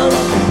come.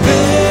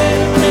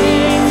 Greater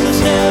things are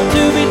still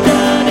to be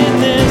done in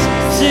this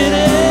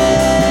city.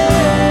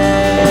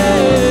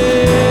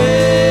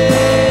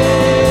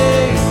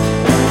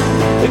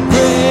 The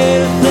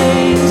greater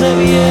things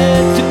have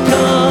yet to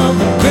come.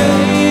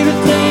 Greater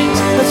things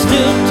are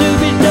still to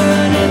be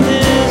done in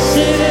this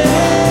city.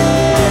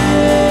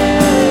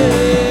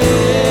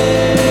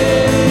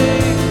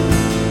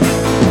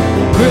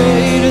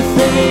 Greater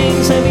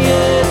things have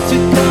yet to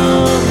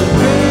come.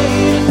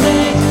 Greater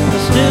things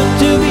are still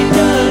to be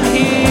done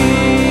here.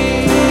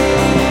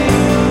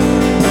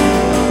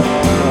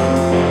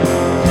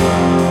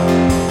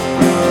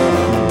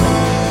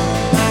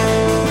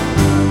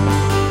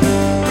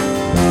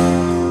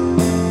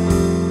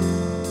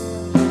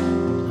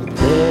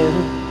 There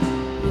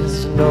is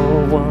no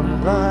one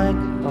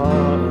like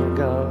our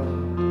God.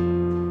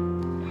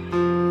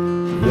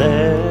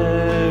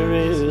 There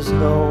is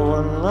no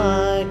one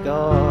like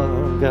our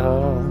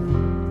God.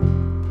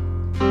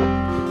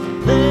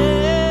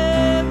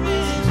 There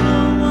is no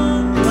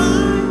one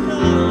like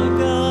our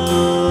God.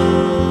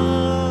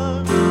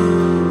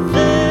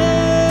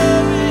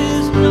 There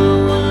is no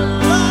one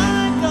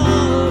like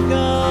our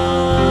God.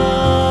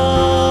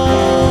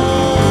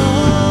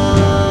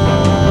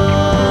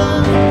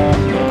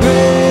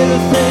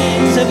 Greater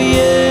things have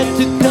yet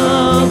to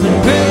come, and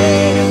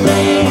greater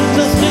things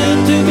are still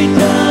to be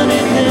done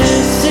in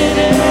this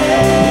city.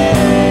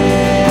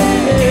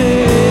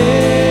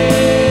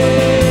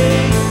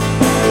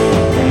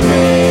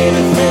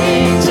 Greater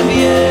things have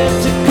yet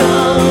to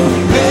come,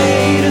 and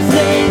greater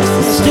things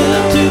are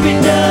still to be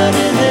done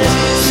in this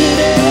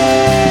city.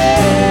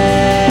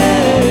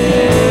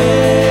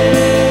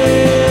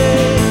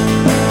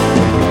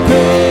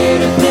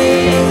 Greater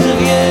things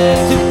have yet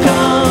to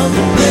come,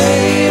 and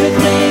greater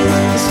things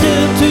are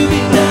still to be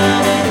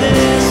done in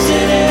this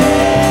city.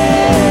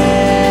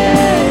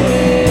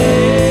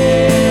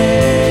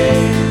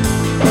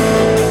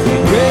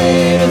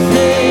 Greater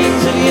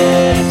things have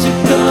yet to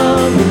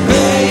come, and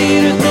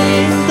greater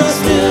things are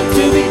still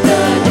to be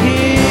done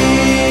here.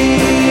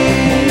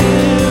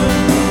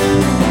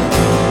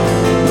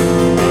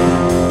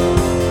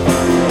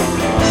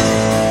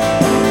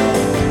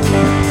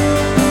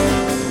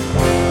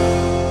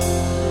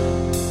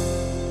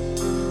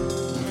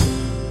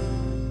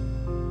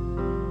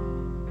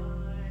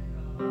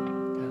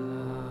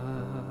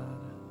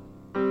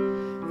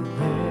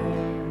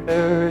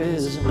 There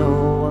is no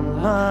one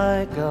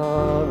like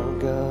our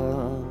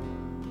God.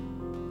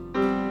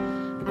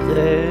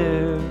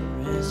 There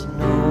is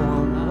no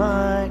one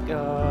like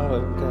our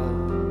God.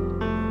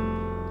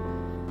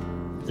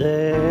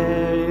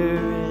 There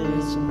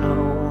is no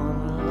one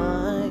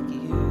like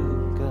you,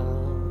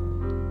 God.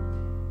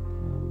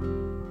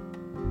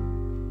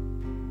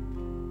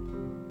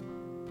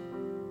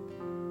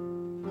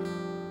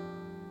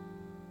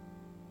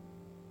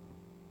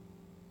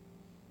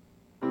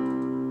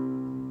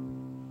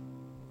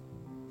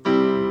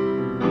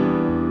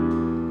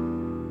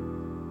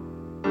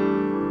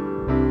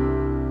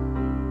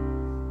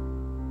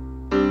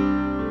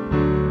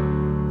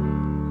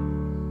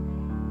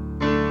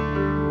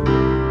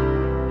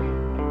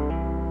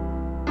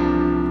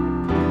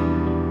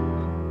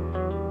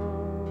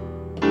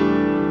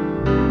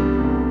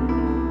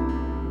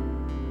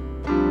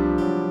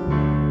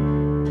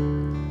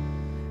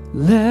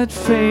 let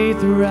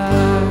faith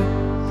rise.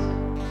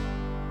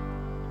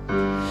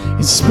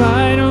 In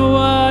spite of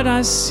what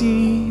I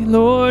see,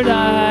 Lord,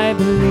 I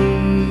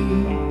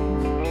believe.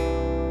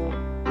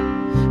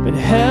 But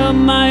help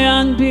my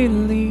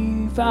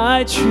unbelief,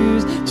 I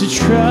choose to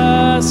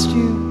trust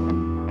you.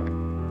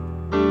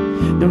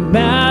 No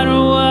matter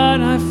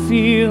what I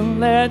feel,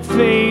 let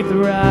faith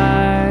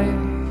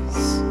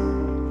rise.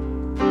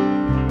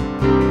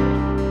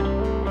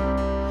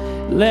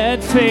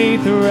 Let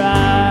faith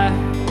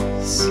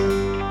rise.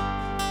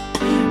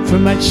 For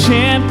my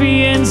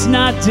champion's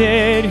not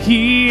dead,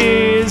 he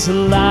is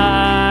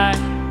alive.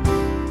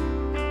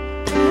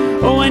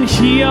 Oh, and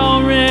he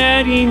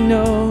already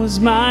knows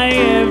my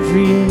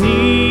every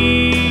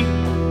need.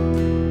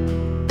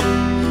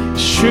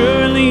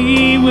 Surely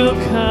he will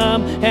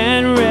come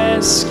and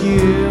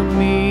rescue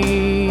me.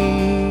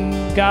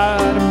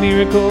 God of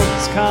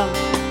miracles, come.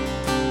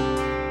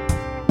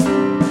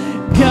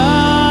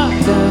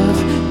 God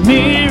of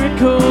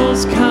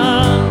miracles,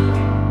 come.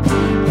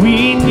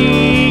 We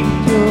need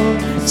your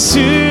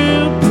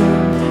supernatural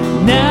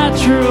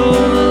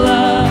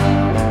love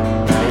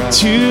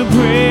to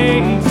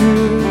break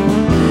through.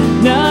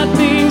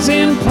 Nothing's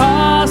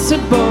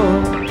impossible.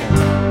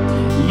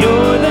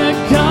 You're the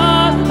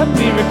God of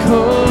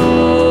miracles.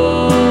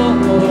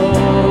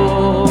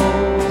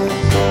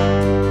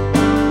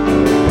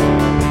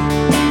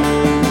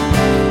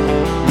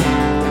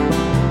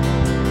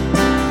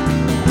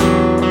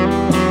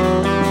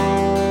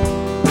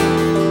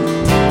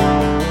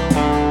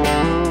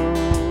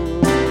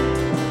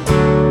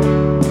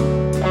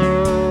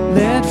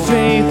 Let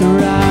faith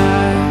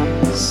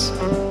rise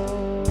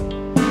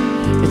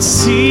and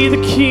see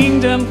the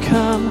kingdom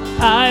come.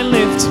 I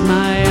lift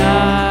my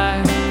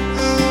eyes,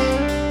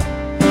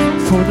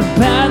 for the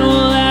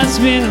battle has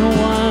been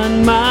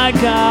won. My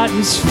God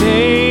is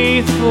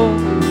faithful.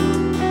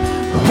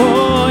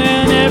 Oh,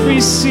 and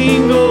every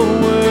single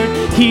word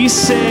he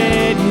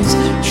said is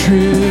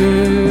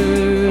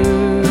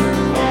true.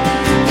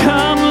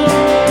 Come,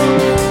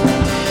 Lord,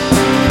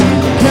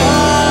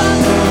 God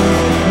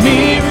of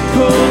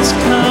miracles,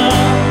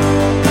 come.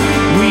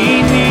 We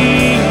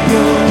need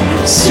your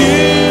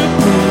supernatural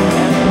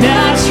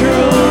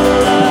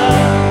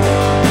love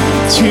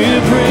to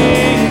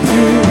break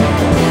through.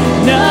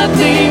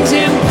 Nothing's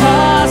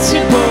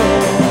impossible.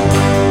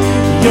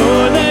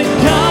 You're the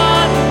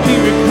God of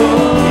miracles.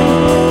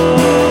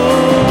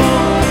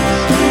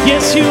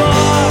 Yes, you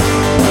are.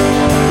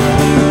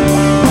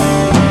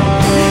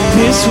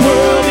 This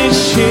world is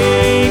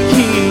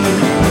shaking,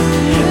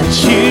 but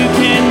you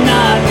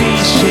cannot be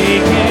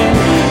shaken.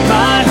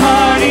 My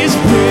heart is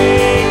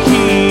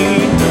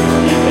breaking,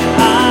 but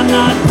I'm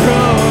not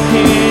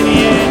broken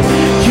yet.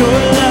 Your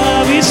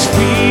love is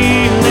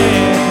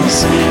fearless.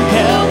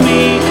 Help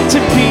me to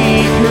be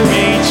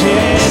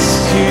courageous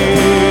too.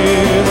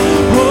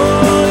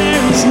 Oh,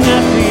 there is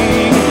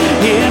nothing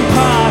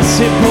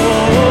impossible.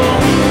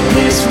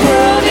 This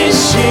world is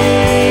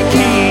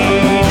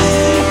shaking,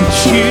 but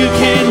you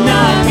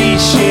cannot be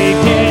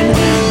shaken.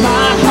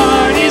 My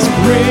heart is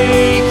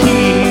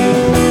breaking,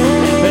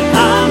 but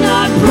I'm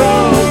not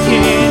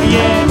broken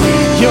yet.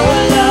 Your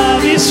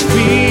love is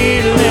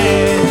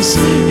fearless.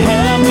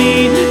 Help me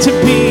to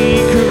be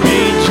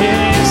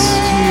courageous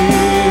too.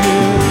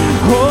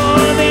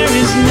 Oh, there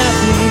is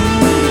nothing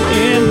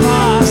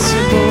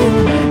impossible.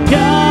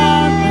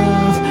 God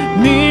of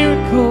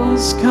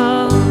miracles,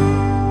 come.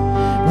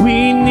 We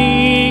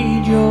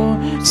need your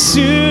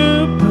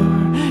supernatural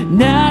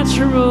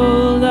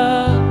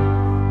love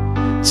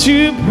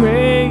to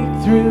break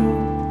through.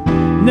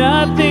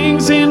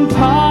 Nothing's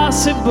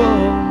impossible.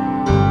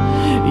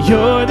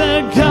 You're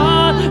the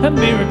God of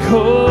miracles.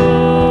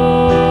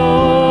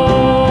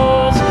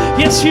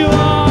 Yes, you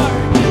are.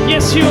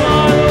 Yes, you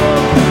are,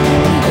 Lord.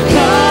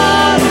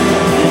 God of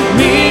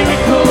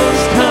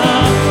miracles,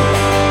 come.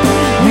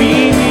 We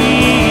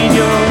need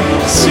your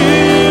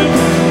supernatural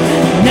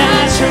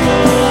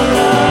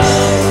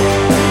love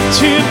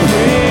to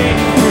break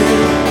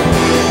through.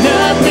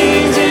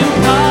 Nothing's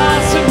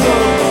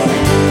impossible.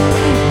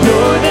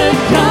 You're the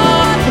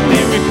God of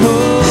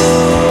miracles.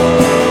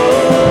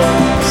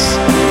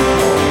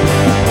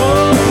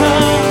 Oh,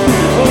 come,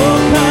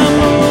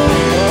 Lord.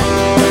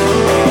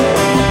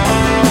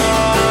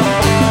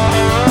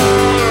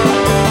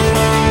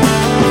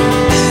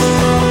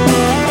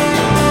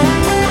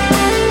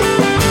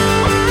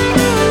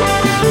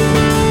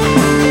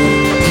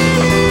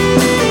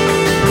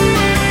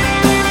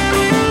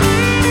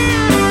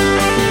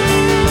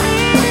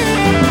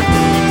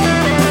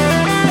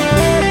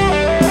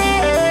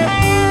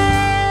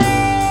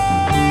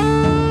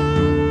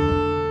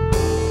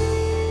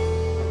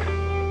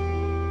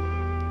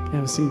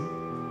 Have a seat.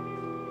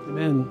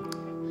 Amen.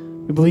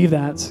 We believe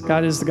that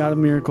God is the God of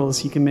miracles.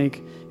 He can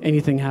make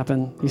anything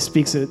happen. He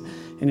speaks it,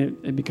 and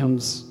it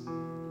becomes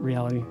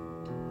reality.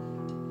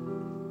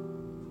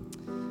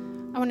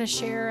 I want to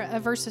share a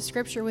verse of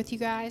scripture with you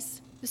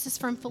guys. This is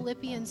from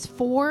Philippians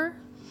 4.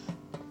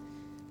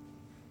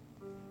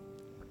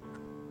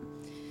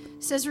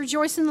 It says,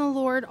 "Rejoice in the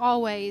Lord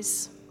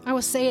always. I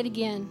will say it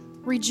again.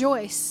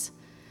 Rejoice.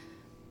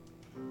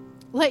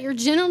 Let your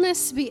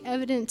gentleness be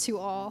evident to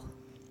all.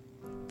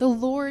 The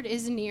Lord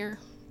is near.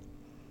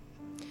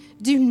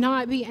 Do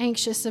not be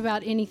anxious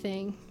about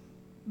anything,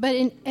 but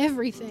in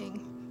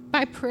everything,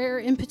 by prayer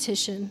and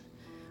petition,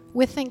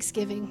 with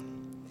thanksgiving,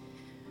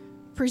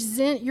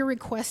 present your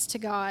requests to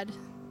God,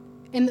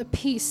 and the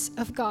peace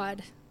of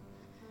God,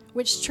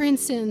 which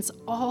transcends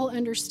all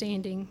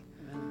understanding,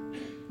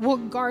 will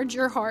guard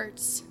your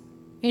hearts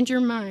and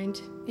your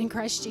mind in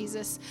Christ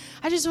Jesus.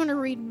 I just want to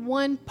read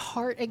one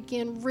part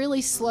again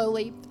really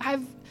slowly.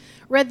 I've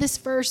read this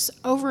verse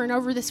over and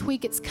over this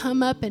week. It's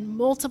come up in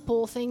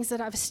multiple things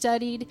that I've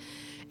studied.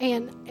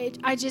 And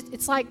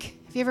it's like,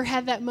 have you ever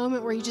had that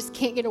moment where you just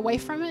can't get away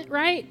from it,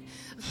 right?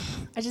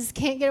 I just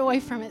can't get away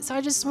from it. So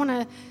I just want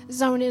to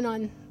zone in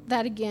on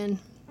that again.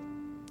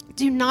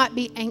 Do not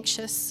be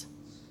anxious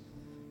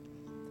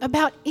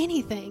about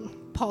anything,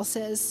 Paul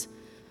says,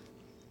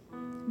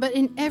 but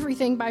in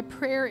everything by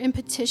prayer and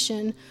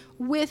petition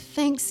with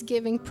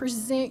thanksgiving,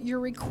 present your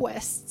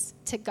requests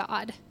to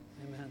God.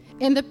 Amen.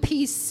 And the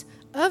peace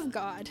of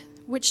God,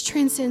 which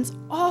transcends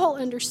all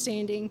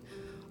understanding,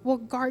 will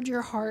guard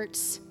your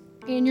hearts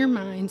and your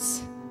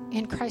minds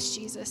in Christ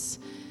Jesus.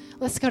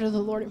 Let's go to the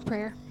Lord in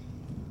prayer.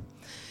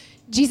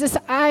 Jesus,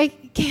 I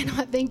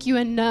cannot thank you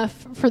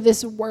enough for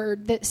this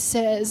word that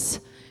says,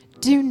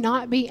 do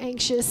not be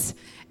anxious.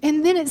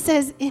 And then it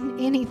says, in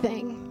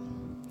anything.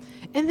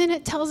 And then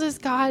it tells us,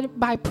 God,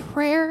 by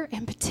prayer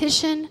and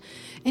petition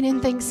and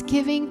in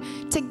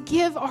thanksgiving, to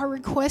give our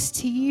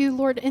requests to you,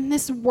 Lord, in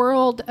this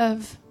world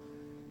of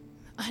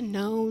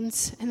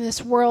unknowns, in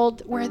this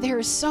world where there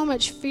is so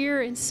much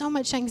fear and so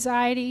much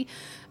anxiety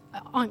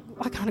on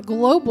a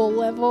global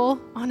level,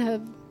 on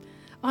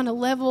a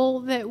level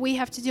that we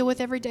have to deal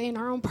with every day in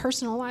our own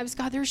personal lives.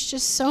 God, there's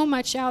just so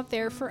much out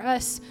there for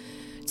us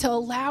to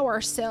allow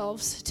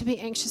ourselves to be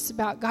anxious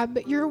about, God.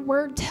 But your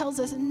word tells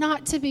us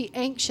not to be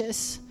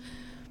anxious,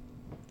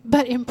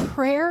 but in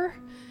prayer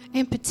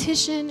and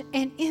petition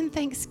and in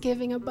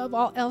thanksgiving above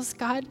all else,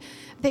 God,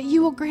 that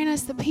you will grant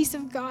us the peace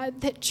of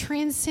God that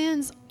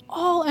transcends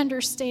all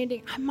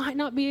understanding. I might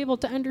not be able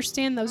to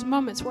understand those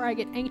moments where I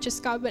get anxious,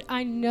 God, but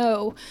I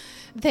know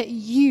that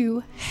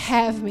you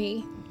have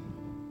me.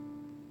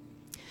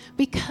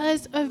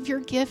 Because of your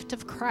gift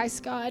of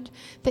Christ, God,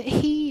 that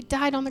he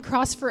died on the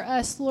cross for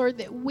us, Lord,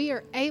 that we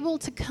are able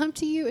to come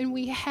to you and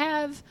we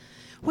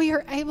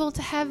are able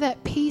to have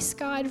that peace,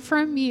 God,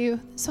 from you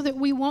so that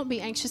we won't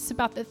be anxious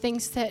about the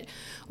things that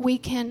we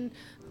can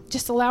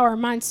just allow our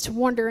minds to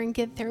wander and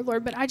get there,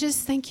 Lord. But I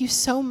just thank you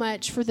so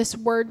much for this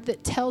word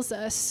that tells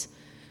us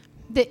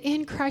that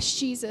in Christ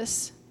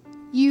Jesus,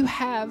 you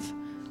have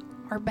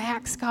our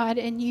backs, God,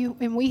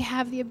 and we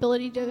have the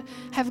ability to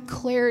have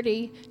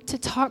clarity, to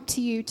talk to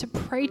you, to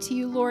pray to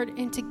you, Lord,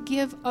 and to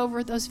give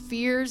over those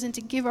fears and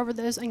to give over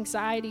those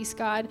anxieties,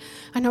 God.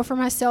 I know for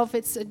myself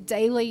it's a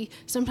daily,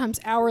 sometimes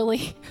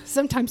hourly,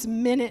 sometimes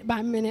minute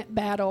by minute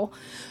battle,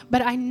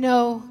 but I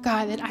know,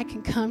 God, that I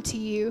can come to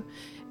you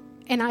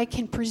and I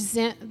can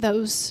present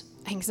those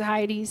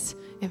anxieties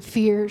and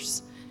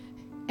fears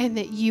and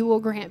that you will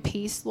grant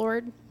peace,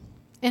 Lord.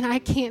 And I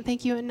can't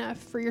thank you enough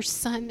for your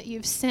Son that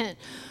you've sent,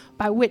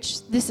 by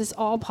which this is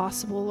all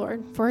possible,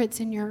 Lord, for it's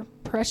in your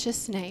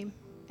precious name.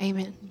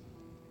 Amen.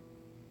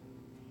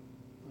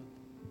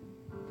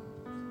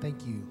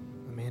 Thank you,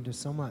 Amanda,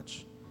 so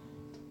much.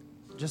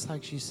 Just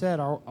like she said,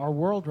 our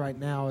world right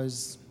now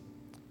is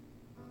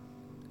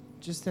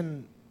just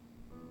in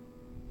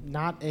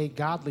not a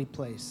godly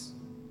place.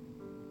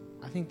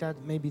 I think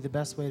that may be the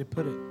best way to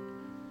put it.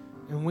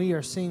 And we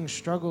are seeing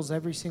struggles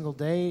every single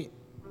day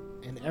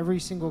in every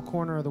single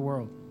corner of the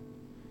world.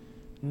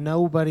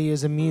 Nobody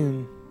is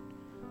immune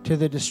to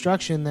the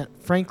destruction that,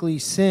 frankly,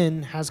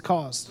 sin has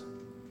caused.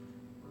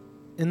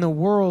 And the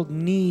world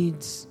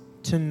needs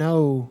to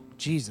know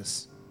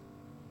Jesus.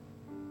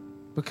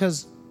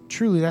 Because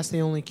truly, that's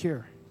the only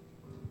cure.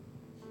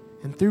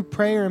 And through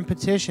prayer and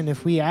petition,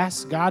 if we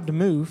ask God to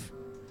move,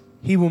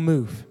 he will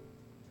move.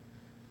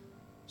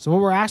 So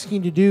what we're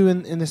asking you to do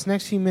in this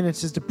next few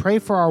minutes is to pray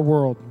for our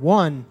world.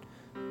 One,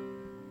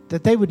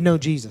 that they would know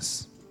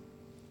Jesus.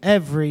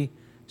 Every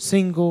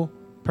single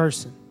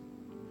person.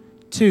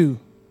 Two,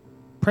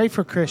 pray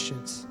for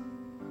Christians.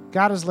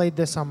 God has laid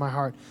this on my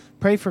heart.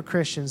 Pray for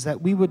Christians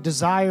that we would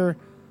desire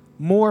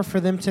more for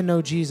them to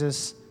know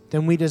Jesus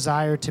than we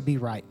desire to be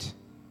right.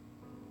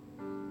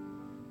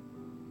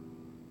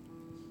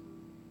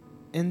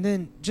 And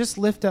then just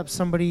lift up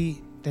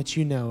somebody that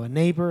you know, a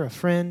neighbor, a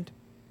friend,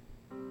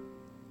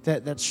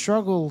 that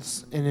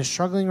struggles and is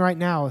struggling right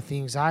now with the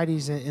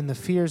anxieties and the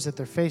fears that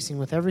they're facing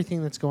with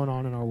everything that's going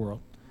on in our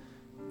world.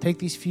 Take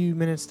these few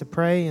minutes to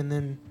pray, and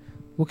then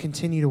we'll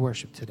continue to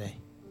worship today.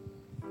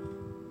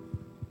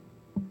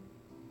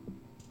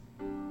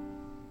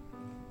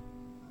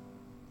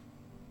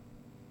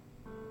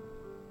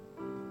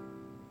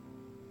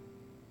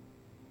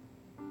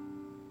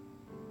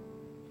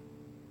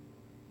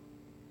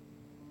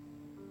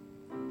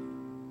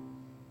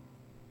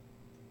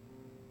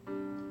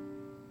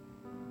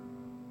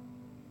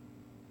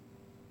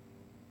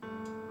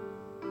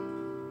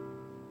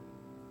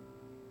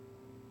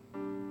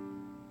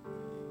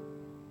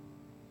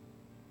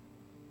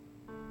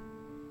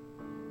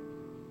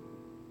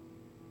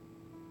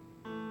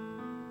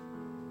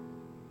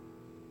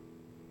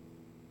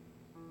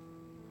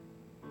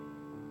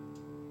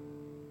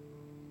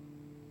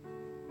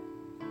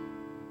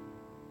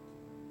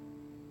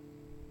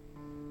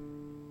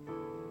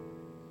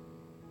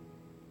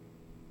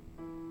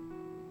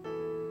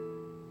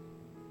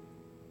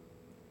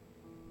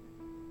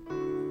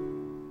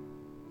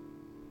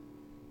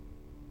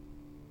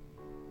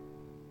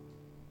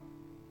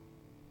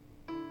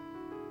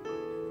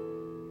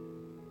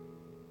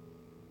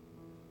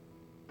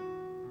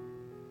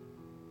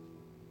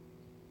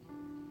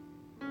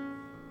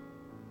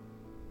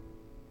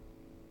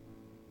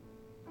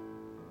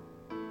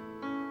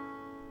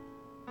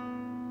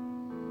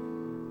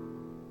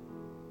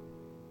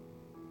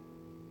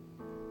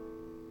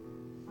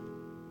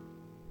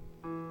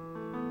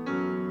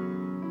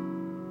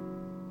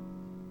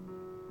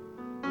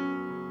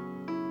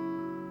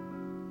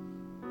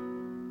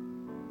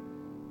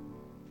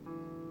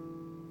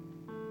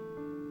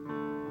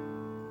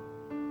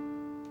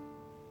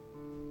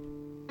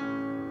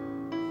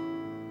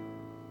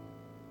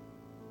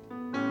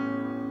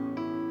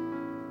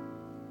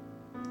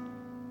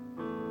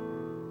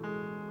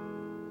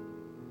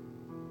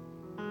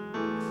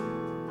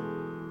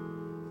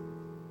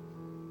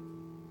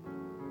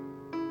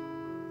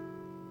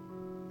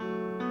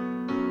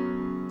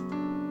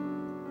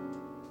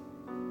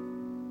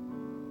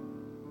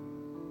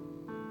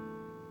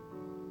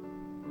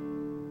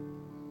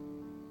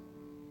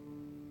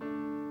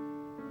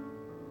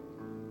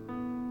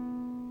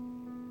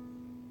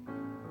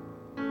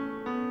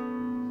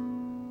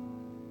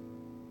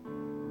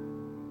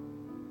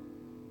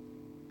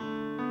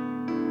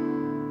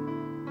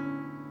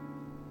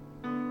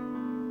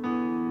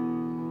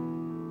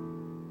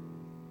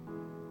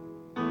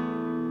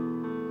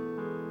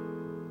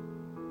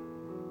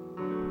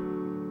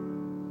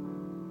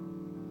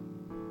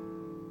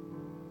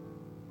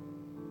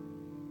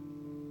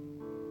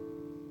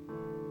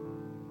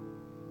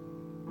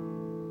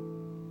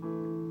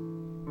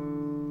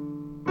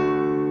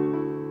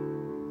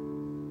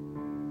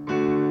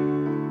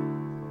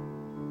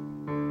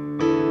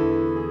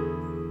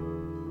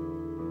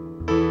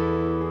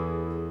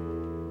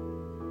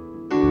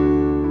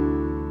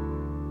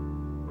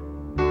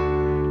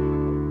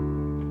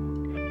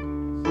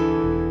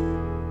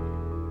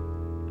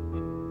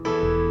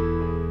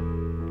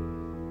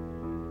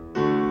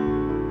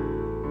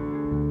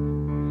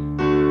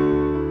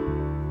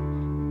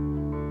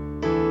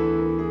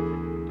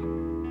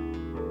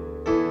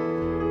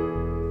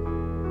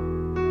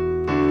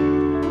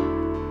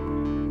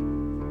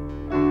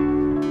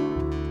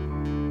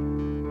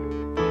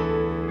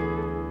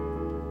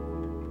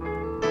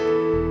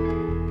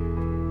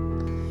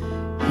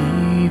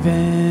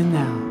 Even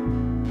now,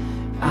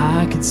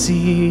 I can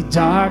see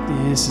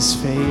darkness is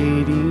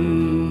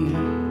fading.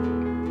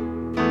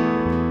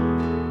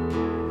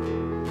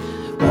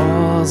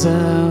 Walls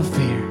of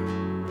fear,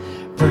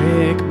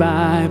 brick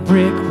by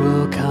brick,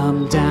 will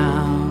come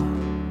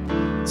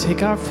down.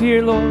 Take our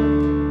fear,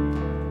 Lord.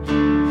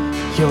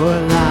 Your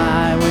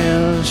light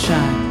will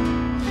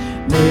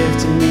shine,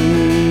 lifting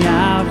me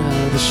out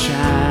of the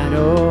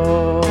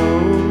shadows.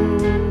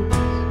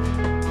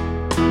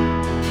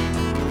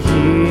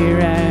 Here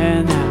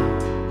and now,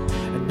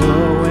 I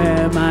know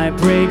where my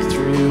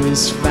breakthrough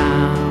is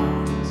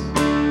found.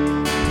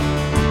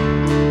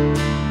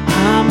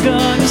 I'm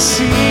gonna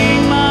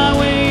sing my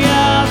way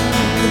out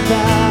of the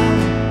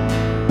valley.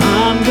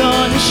 I'm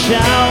gonna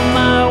shout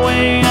my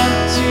way up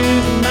to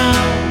the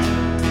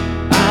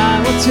mountain. I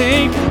will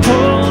take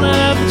hold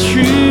of the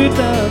truth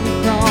of the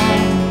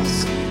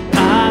promise.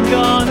 I'm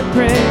gonna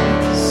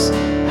praise,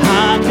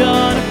 I'm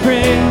gonna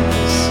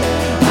praise,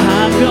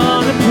 I'm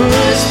gonna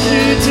push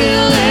through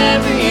till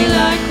every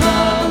light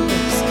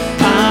crumbles.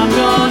 I'm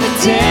gonna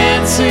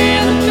dance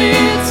in the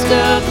midst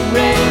of the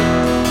rain.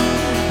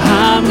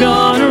 I'm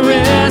gonna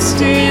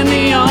rest in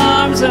the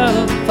arms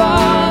of the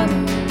Father.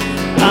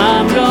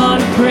 I'm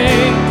gonna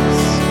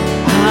praise,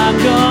 I'm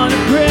gonna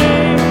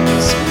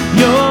praise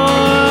your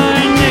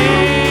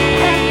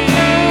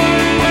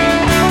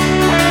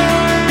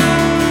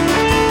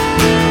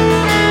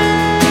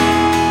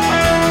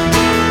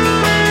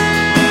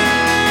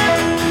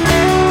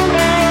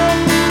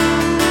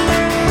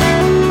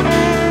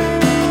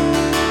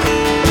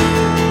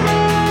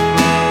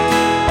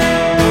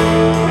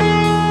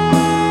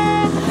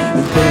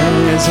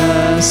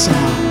a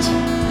sound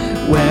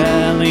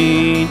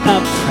welling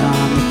up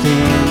from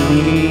within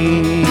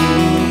me.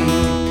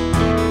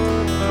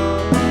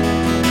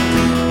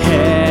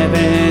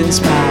 Heaven's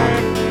power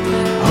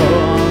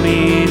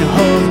holding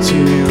hope to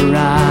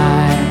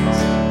rise.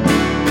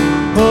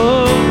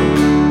 Oh,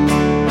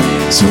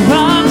 so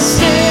I'm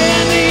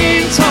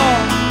standing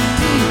tall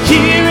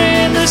here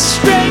in the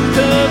strength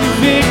of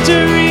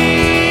victory.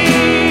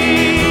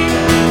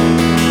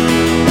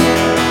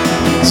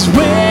 So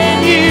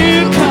when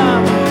you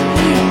come,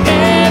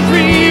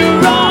 every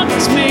wrong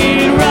is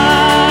made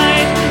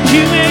right.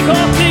 You make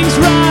all things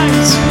right.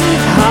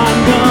 I'm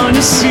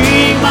gonna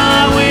sing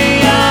my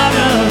way out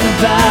of the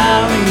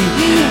valley.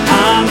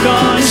 I'm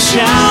gonna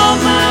shout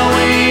my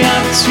way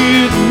up to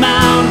the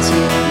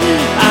mountain.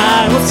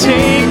 I will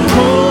take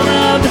hold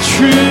of the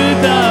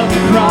truth of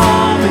the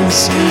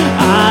promise.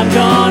 I'm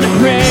gonna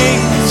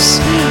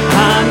praise,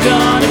 I'm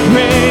gonna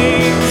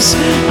praise,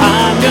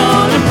 I'm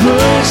gonna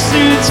push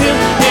through till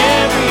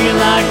every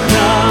light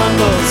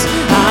crumbles.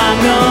 I'm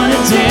gonna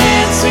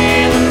dance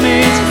in the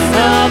midst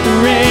of the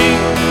rain.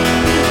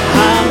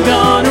 I'm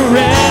gonna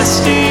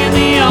rest in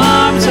the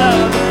arms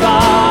of the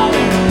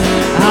Father.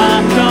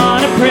 I'm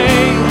gonna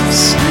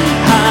praise,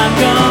 I'm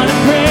gonna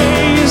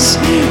praise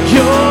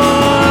your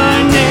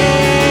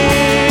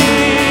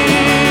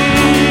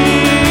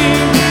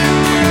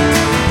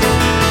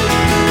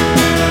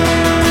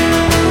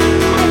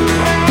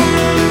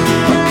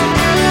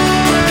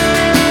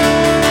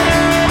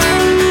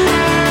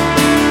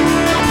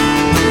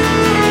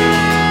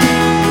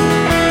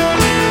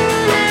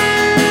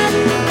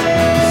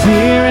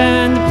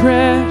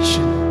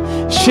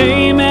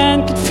shame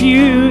and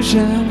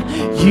confusion.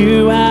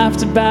 You have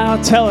to bow,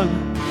 tell him,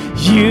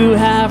 you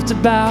have to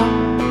bow.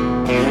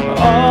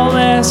 All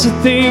lesser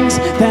things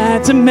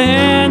that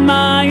demand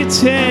my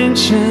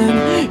attention.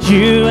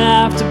 You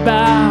have to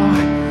bow,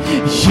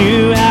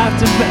 you have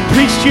to bow.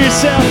 Preach to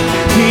yourself.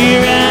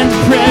 Fear and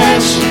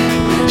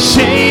depression,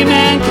 shame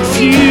and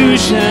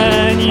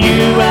confusion.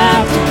 You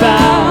have to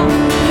bow,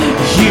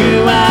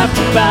 you have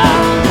to bow.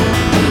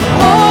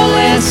 All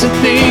lesser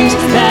things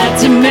that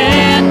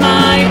demand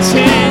my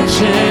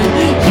attention.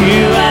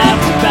 You have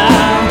to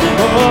bow,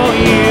 oh,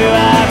 you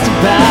have to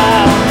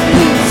bow.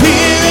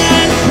 Fear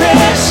and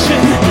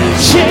depression,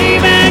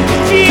 shame and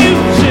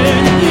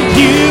confusion.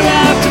 You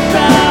have to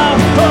bow,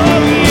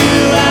 oh,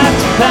 you have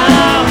to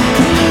bow.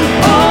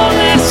 All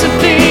lesser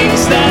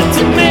things that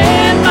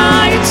demand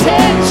my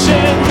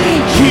attention.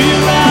 You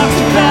have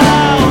to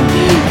bow,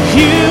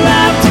 you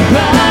have to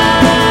bow.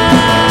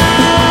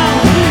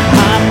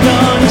 I'm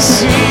gonna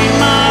see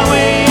my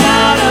way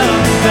out of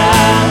the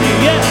valley,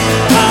 yeah.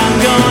 I'm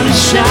gonna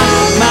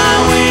shout my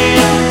way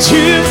up to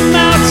the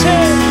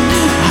mountain.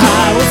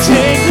 I will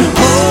take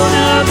hold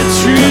of the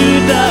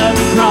truth of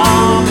the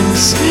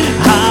promise.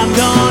 I'm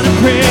gonna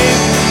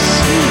praise,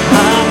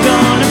 I'm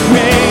gonna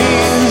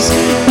praise,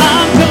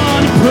 I'm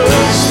gonna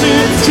push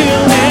through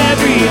till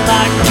every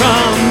light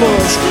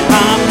crumbles.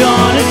 I'm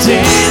gonna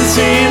dance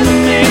in the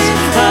midst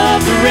of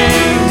the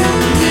rain.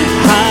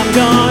 I'm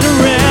gonna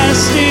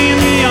rest in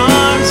the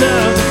arms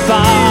of the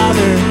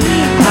Father.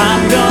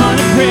 I'm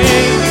gonna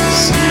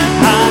praise,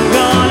 I'm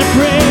gonna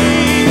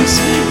praise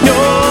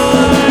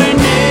your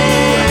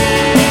name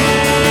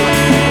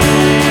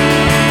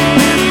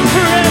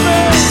forever.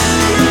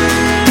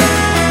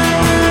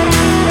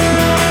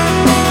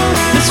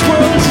 This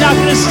world is not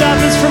gonna stop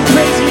us from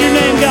praising your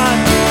name, God.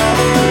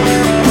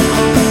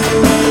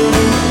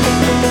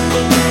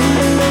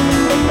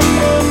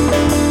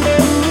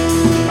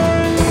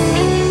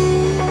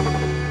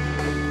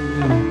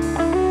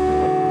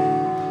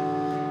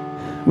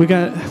 We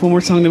got one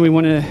more song that we're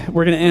going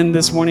to end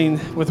this morning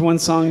with one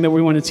song that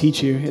we want to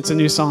teach you. It's a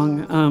new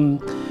song.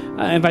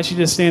 I invite you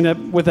to stand up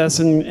with us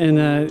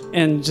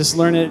and just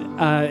learn it.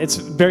 It's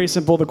very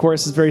simple. The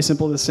chorus is very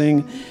simple to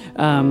sing.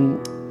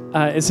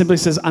 It simply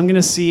says, I'm going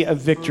to see a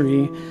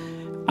victory.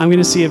 I'm going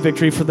to see a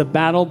victory, for the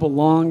battle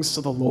belongs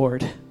to the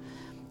Lord.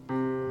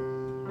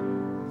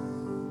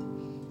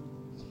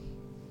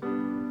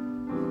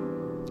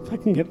 If I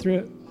can get through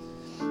it,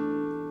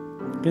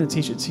 I'm going to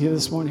teach it to you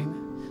this morning.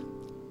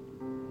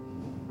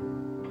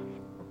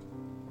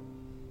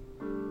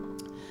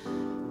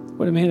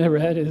 What Amanda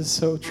read is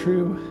so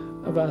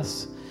true of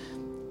us.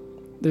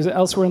 There's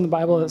elsewhere in the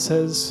Bible that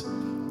says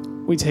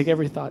we take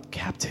every thought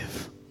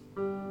captive.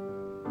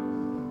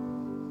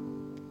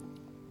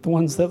 The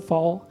ones that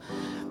fall,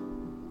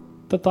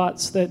 the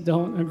thoughts that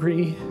don't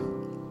agree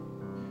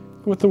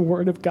with the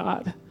Word of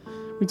God,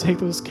 we take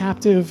those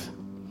captive.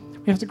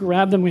 We have to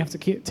grab them. We have to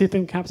take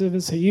them captive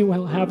and say, you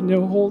will have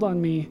no hold on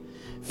me.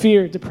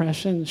 Fear,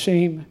 depression,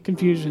 shame,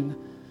 confusion.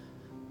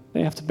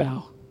 They have to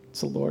bow to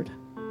the Lord.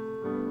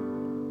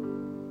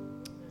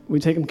 We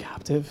take them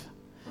captive.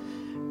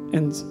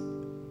 And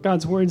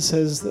God's word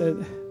says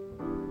that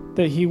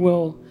he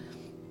will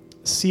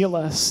seal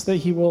us, that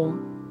he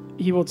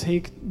will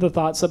take the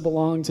thoughts that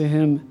belong to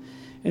him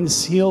and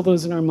seal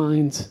those in our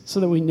minds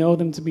so that we know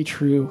them to be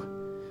true.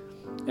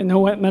 And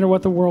no matter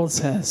what the world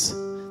says,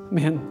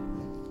 man,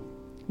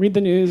 read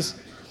the news.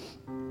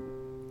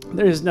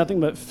 There is nothing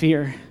but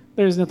fear.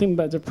 There is nothing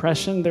but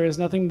depression. There is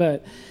nothing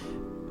but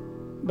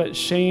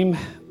shame.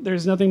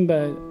 There's nothing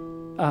but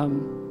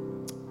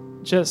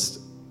just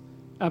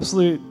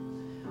absolute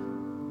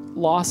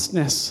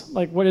lostness,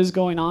 like what is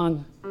going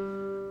on.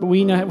 But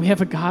we have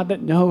a God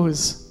that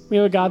knows. We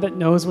have a God that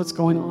knows what's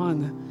going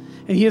on.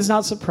 And he is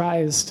not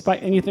surprised by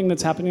anything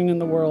that's happening in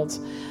the world.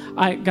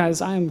 I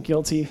am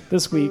guilty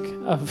this week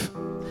of,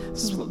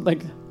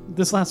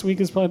 this last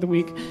week is probably the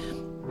week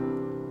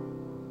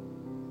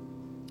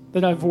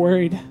that I've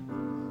worried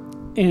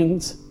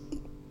and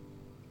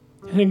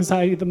had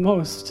anxiety the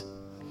most.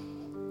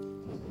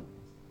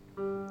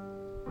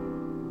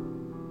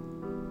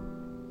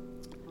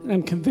 And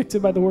I'm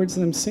convicted by the words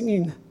that I'm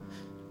singing.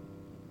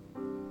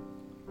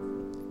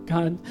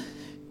 God,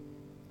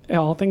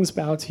 all things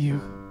bow to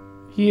you.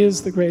 He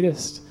is the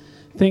greatest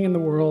thing in the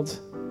world.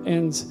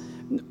 And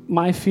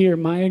my fear,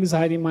 my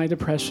anxiety, my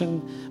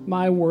depression,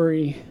 my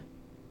worry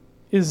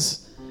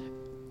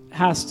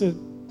has to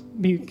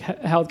be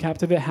held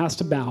captive. It has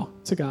to bow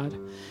to God.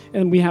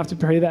 And we have to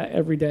pray that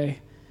every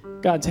day.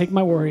 God, take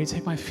my worry,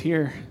 take my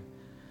fear,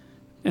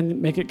 and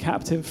make it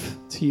captive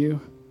to you.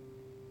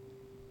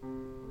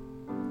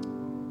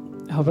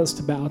 Help us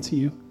to bow to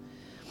you.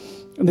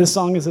 And this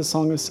song is a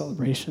song of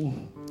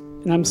celebration.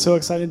 And I'm so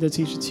excited to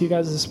teach it to you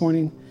guys this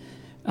morning.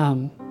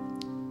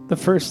 The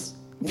first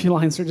few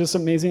lines are just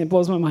amazing. It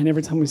blows my mind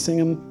every time we sing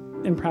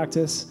them in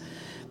practice.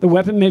 The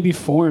weapon may be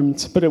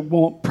formed, but it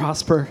won't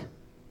prosper.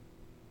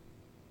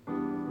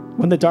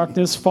 When the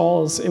darkness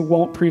falls, it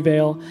won't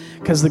prevail,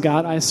 because the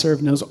God I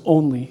serve knows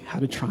only how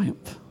to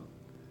triumph.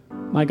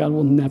 My God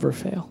will never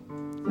fail.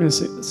 We're going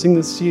to sing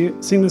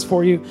this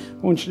for you. I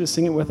want you to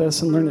sing it with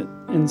us and learn it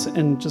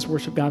and just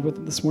worship God with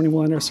it this morning.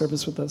 We'll end our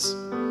service with this.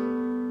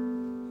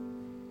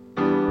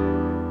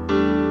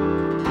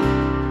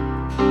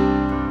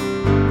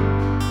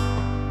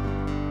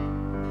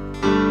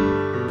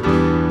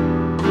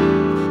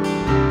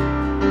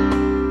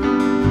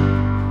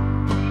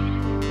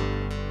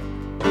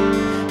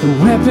 The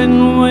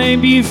weapon may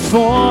be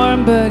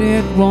formed, but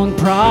it won't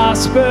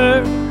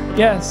prosper.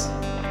 Yes.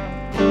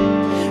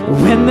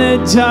 When the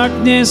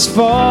darkness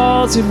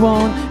falls, it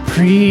won't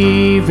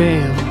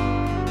prevail.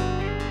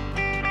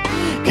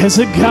 'Cause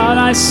the God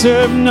I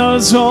serve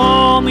knows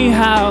only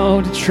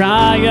how to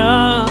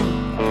triumph.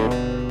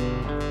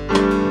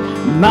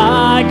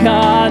 My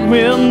God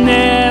will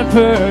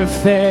never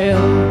fail.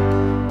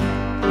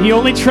 He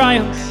only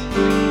triumphs.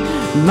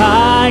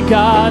 My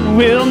God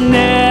will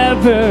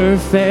never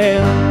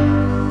fail.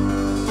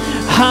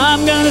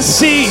 I'm gonna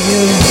see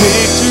a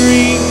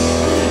victory.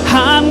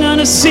 I'm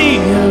gonna see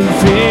a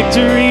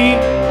victory.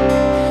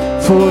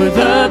 For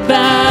the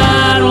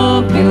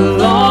battle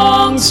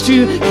belongs to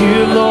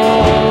you,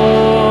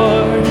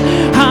 Lord.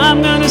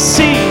 I'm gonna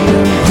see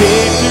a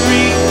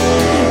victory.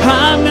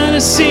 I'm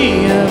gonna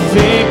see a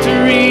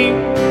victory.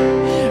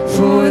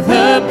 For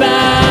the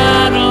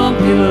battle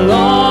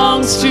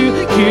belongs to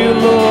you,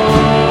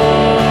 Lord.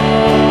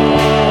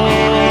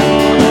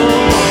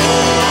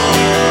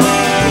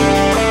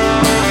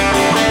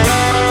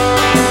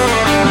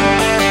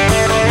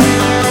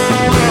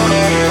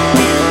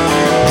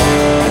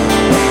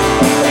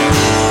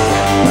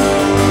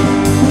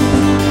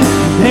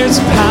 There's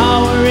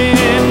power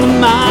in the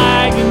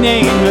mighty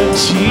name of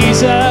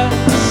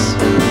Jesus.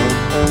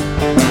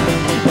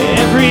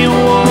 Every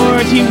war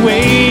he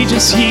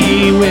wages,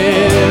 he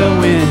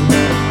will win.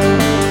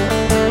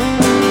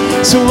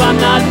 So I'm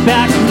not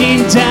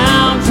backing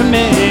down from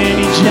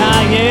any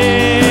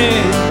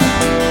giant,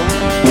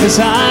 'cause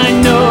I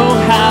know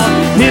how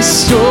this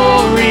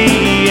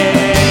story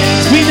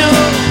ends. We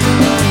know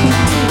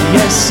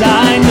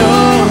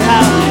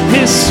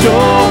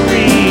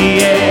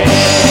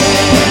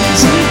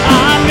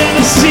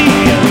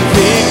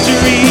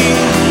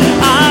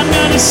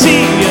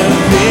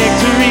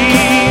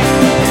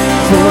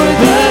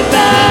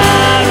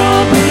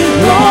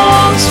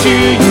to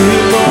you,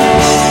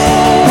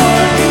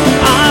 Lord.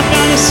 I'm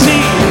gonna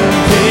see a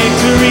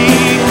victory.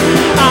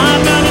 I'm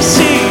gonna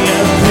see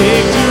a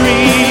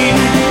victory.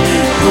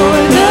 For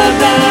the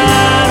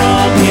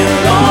battle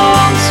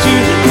belongs to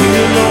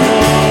you,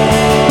 Lord.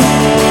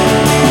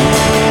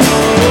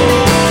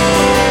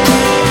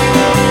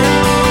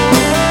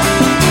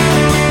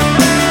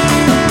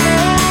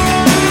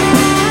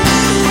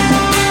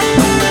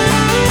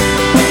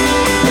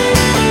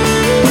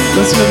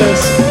 Listen to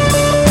this.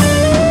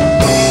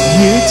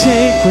 You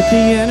take what the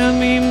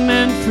enemy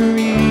meant for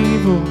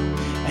evil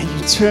and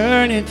you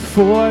turn it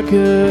for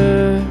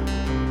good.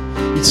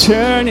 You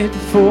turn it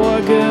for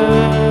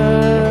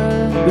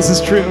good. This is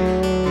true.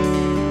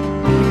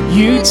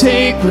 You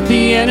take what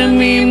the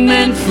enemy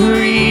meant for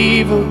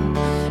evil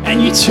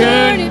and you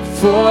turn it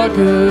for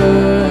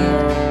good.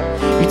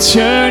 You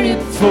turn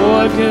it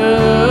for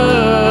good.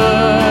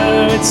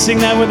 Sing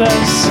that with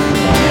us.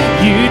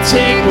 You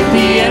take what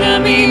the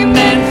enemy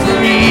meant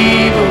for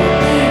evil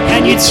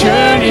and you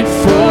turn it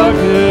for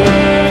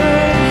good.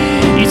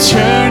 You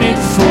turn it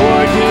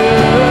for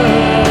good.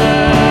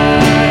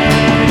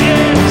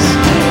 Yes.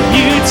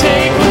 You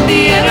take what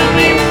the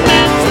enemy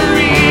meant for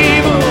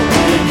evil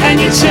and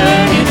you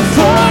turn it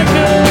for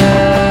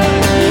good.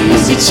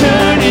 Yes, you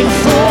turn it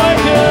for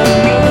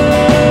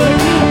good.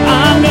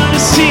 I'm gonna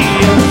see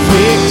a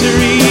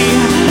victory.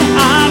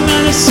 I'm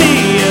gonna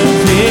see a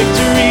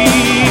victory.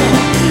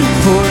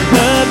 For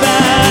the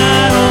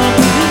battle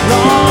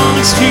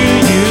belongs to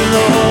you,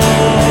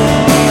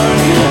 Lord.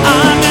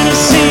 I'm gonna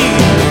see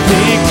a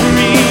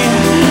victory.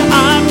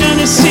 I'm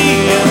gonna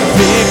see a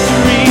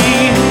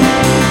victory.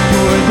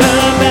 For the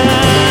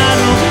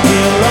battle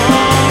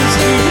belongs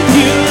to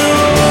you,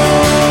 Lord.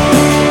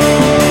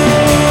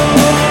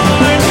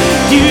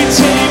 You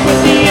take what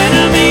the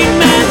enemy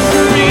meant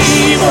for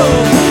evil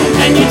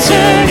and you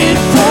turn it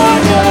for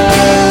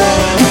good.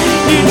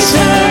 You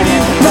turn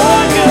it for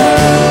good.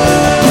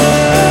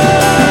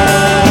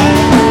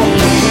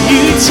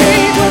 You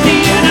take what the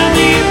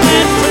enemy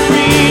meant for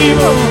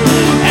evil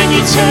and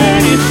you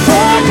turn it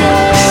for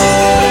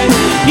good.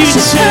 You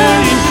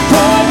turn it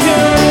for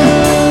good.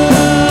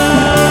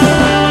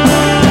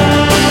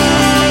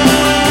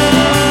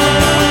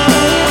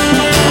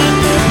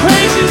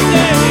 Praise His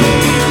name,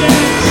 yes.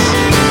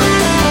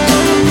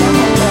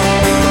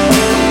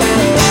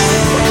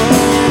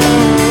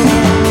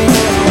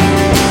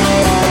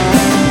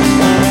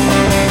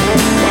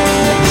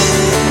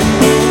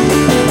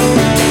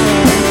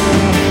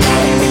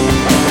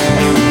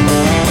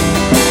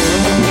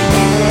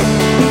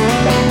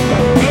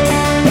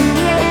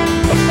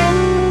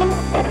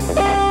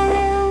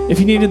 If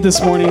you needed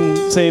this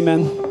morning, say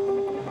amen.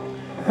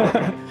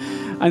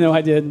 I know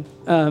I did.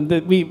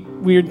 That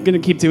we're going to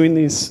keep doing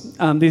these.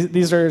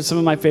 These are some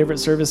of my favorite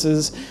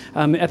services.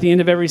 At the end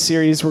of every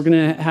series, we're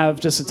going to have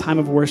just a time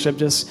of worship,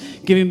 just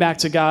giving back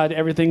to God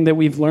everything that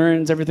we've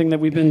learned, everything that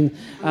we've been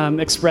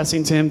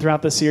expressing to Him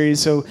throughout the series.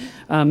 So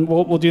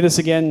we'll do this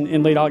again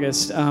in late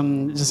August,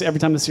 just every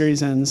time the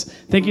series ends.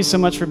 Thank you so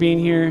much for being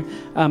here.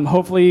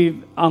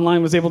 Hopefully,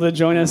 online was able to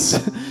join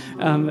us,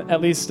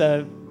 at least.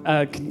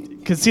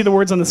 Could see the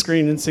words on the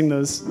screen and sing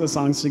those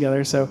songs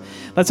together. So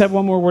let's have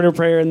one more word of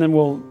prayer, and then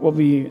we'll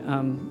be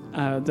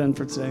done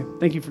for today.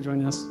 Thank you for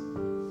joining us.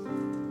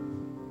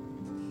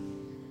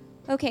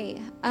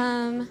 Okay,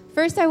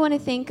 first I want to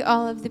thank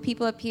all of the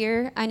people up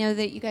here. I know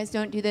that you guys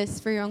don't do this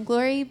for your own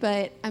glory,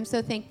 but I'm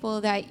so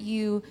thankful that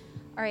you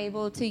are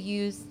able to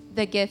use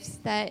the gifts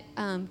that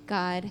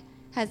God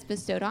has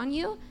bestowed on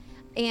you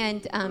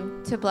and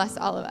to bless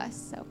all of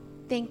us. So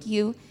thank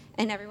you,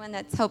 and everyone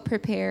that's helped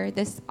prepare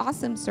this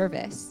awesome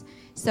service.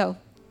 So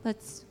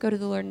let's go to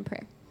the Lord in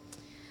prayer.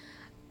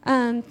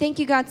 Thank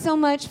you, God, so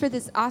much for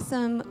this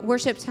awesome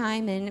worship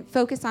time and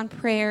focus on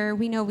prayer.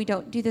 We know we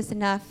don't do this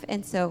enough,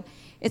 and so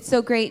it's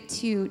so great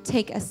to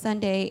take a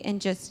Sunday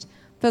and just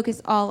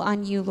focus all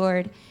on you,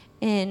 Lord,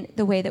 in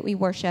the way that we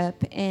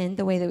worship and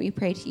the way that we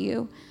pray to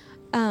you.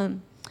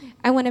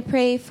 I want to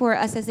pray for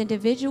us as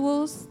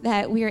individuals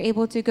that we are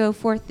able to go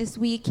forth this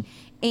week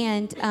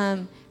and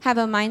have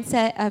a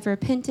mindset of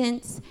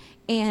repentance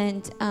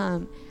and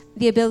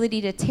the ability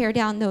to tear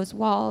down those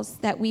walls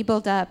that we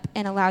build up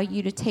and allow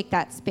you to take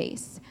that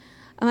space.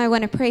 I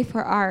want to pray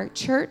for our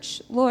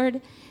church,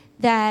 Lord,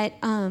 that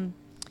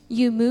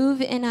you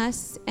move in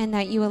us and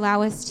that you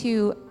allow us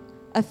to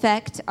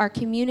affect our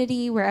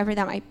community, wherever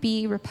that might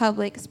be,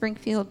 Republic,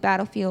 Springfield,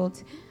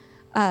 Battlefield,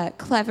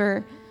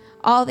 Clever,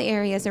 all the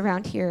areas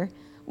around here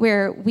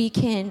where we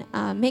can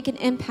make an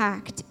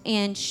impact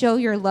and show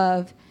your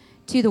love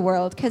to the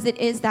world, because it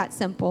is that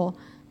simple.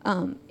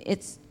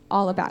 It's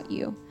all about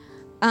you.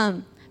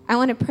 I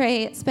want to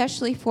pray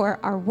especially for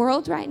our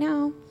world right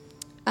now.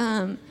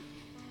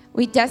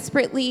 We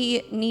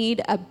desperately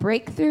need a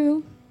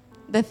breakthrough.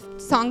 The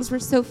songs were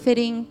so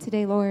fitting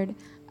today, Lord.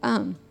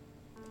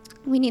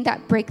 We need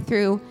that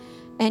breakthrough,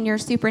 and your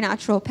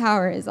supernatural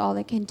power is all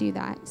that can do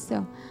that.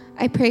 So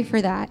I pray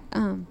for that.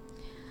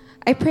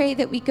 I pray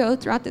that we go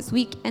throughout this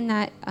week and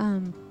that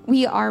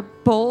we are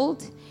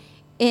bold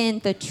in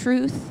the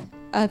truth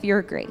of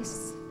your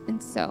grace.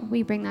 And so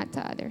we bring that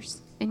to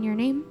others. In your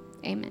name,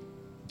 amen.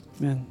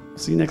 Amen.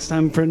 See you next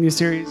time for a new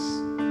series.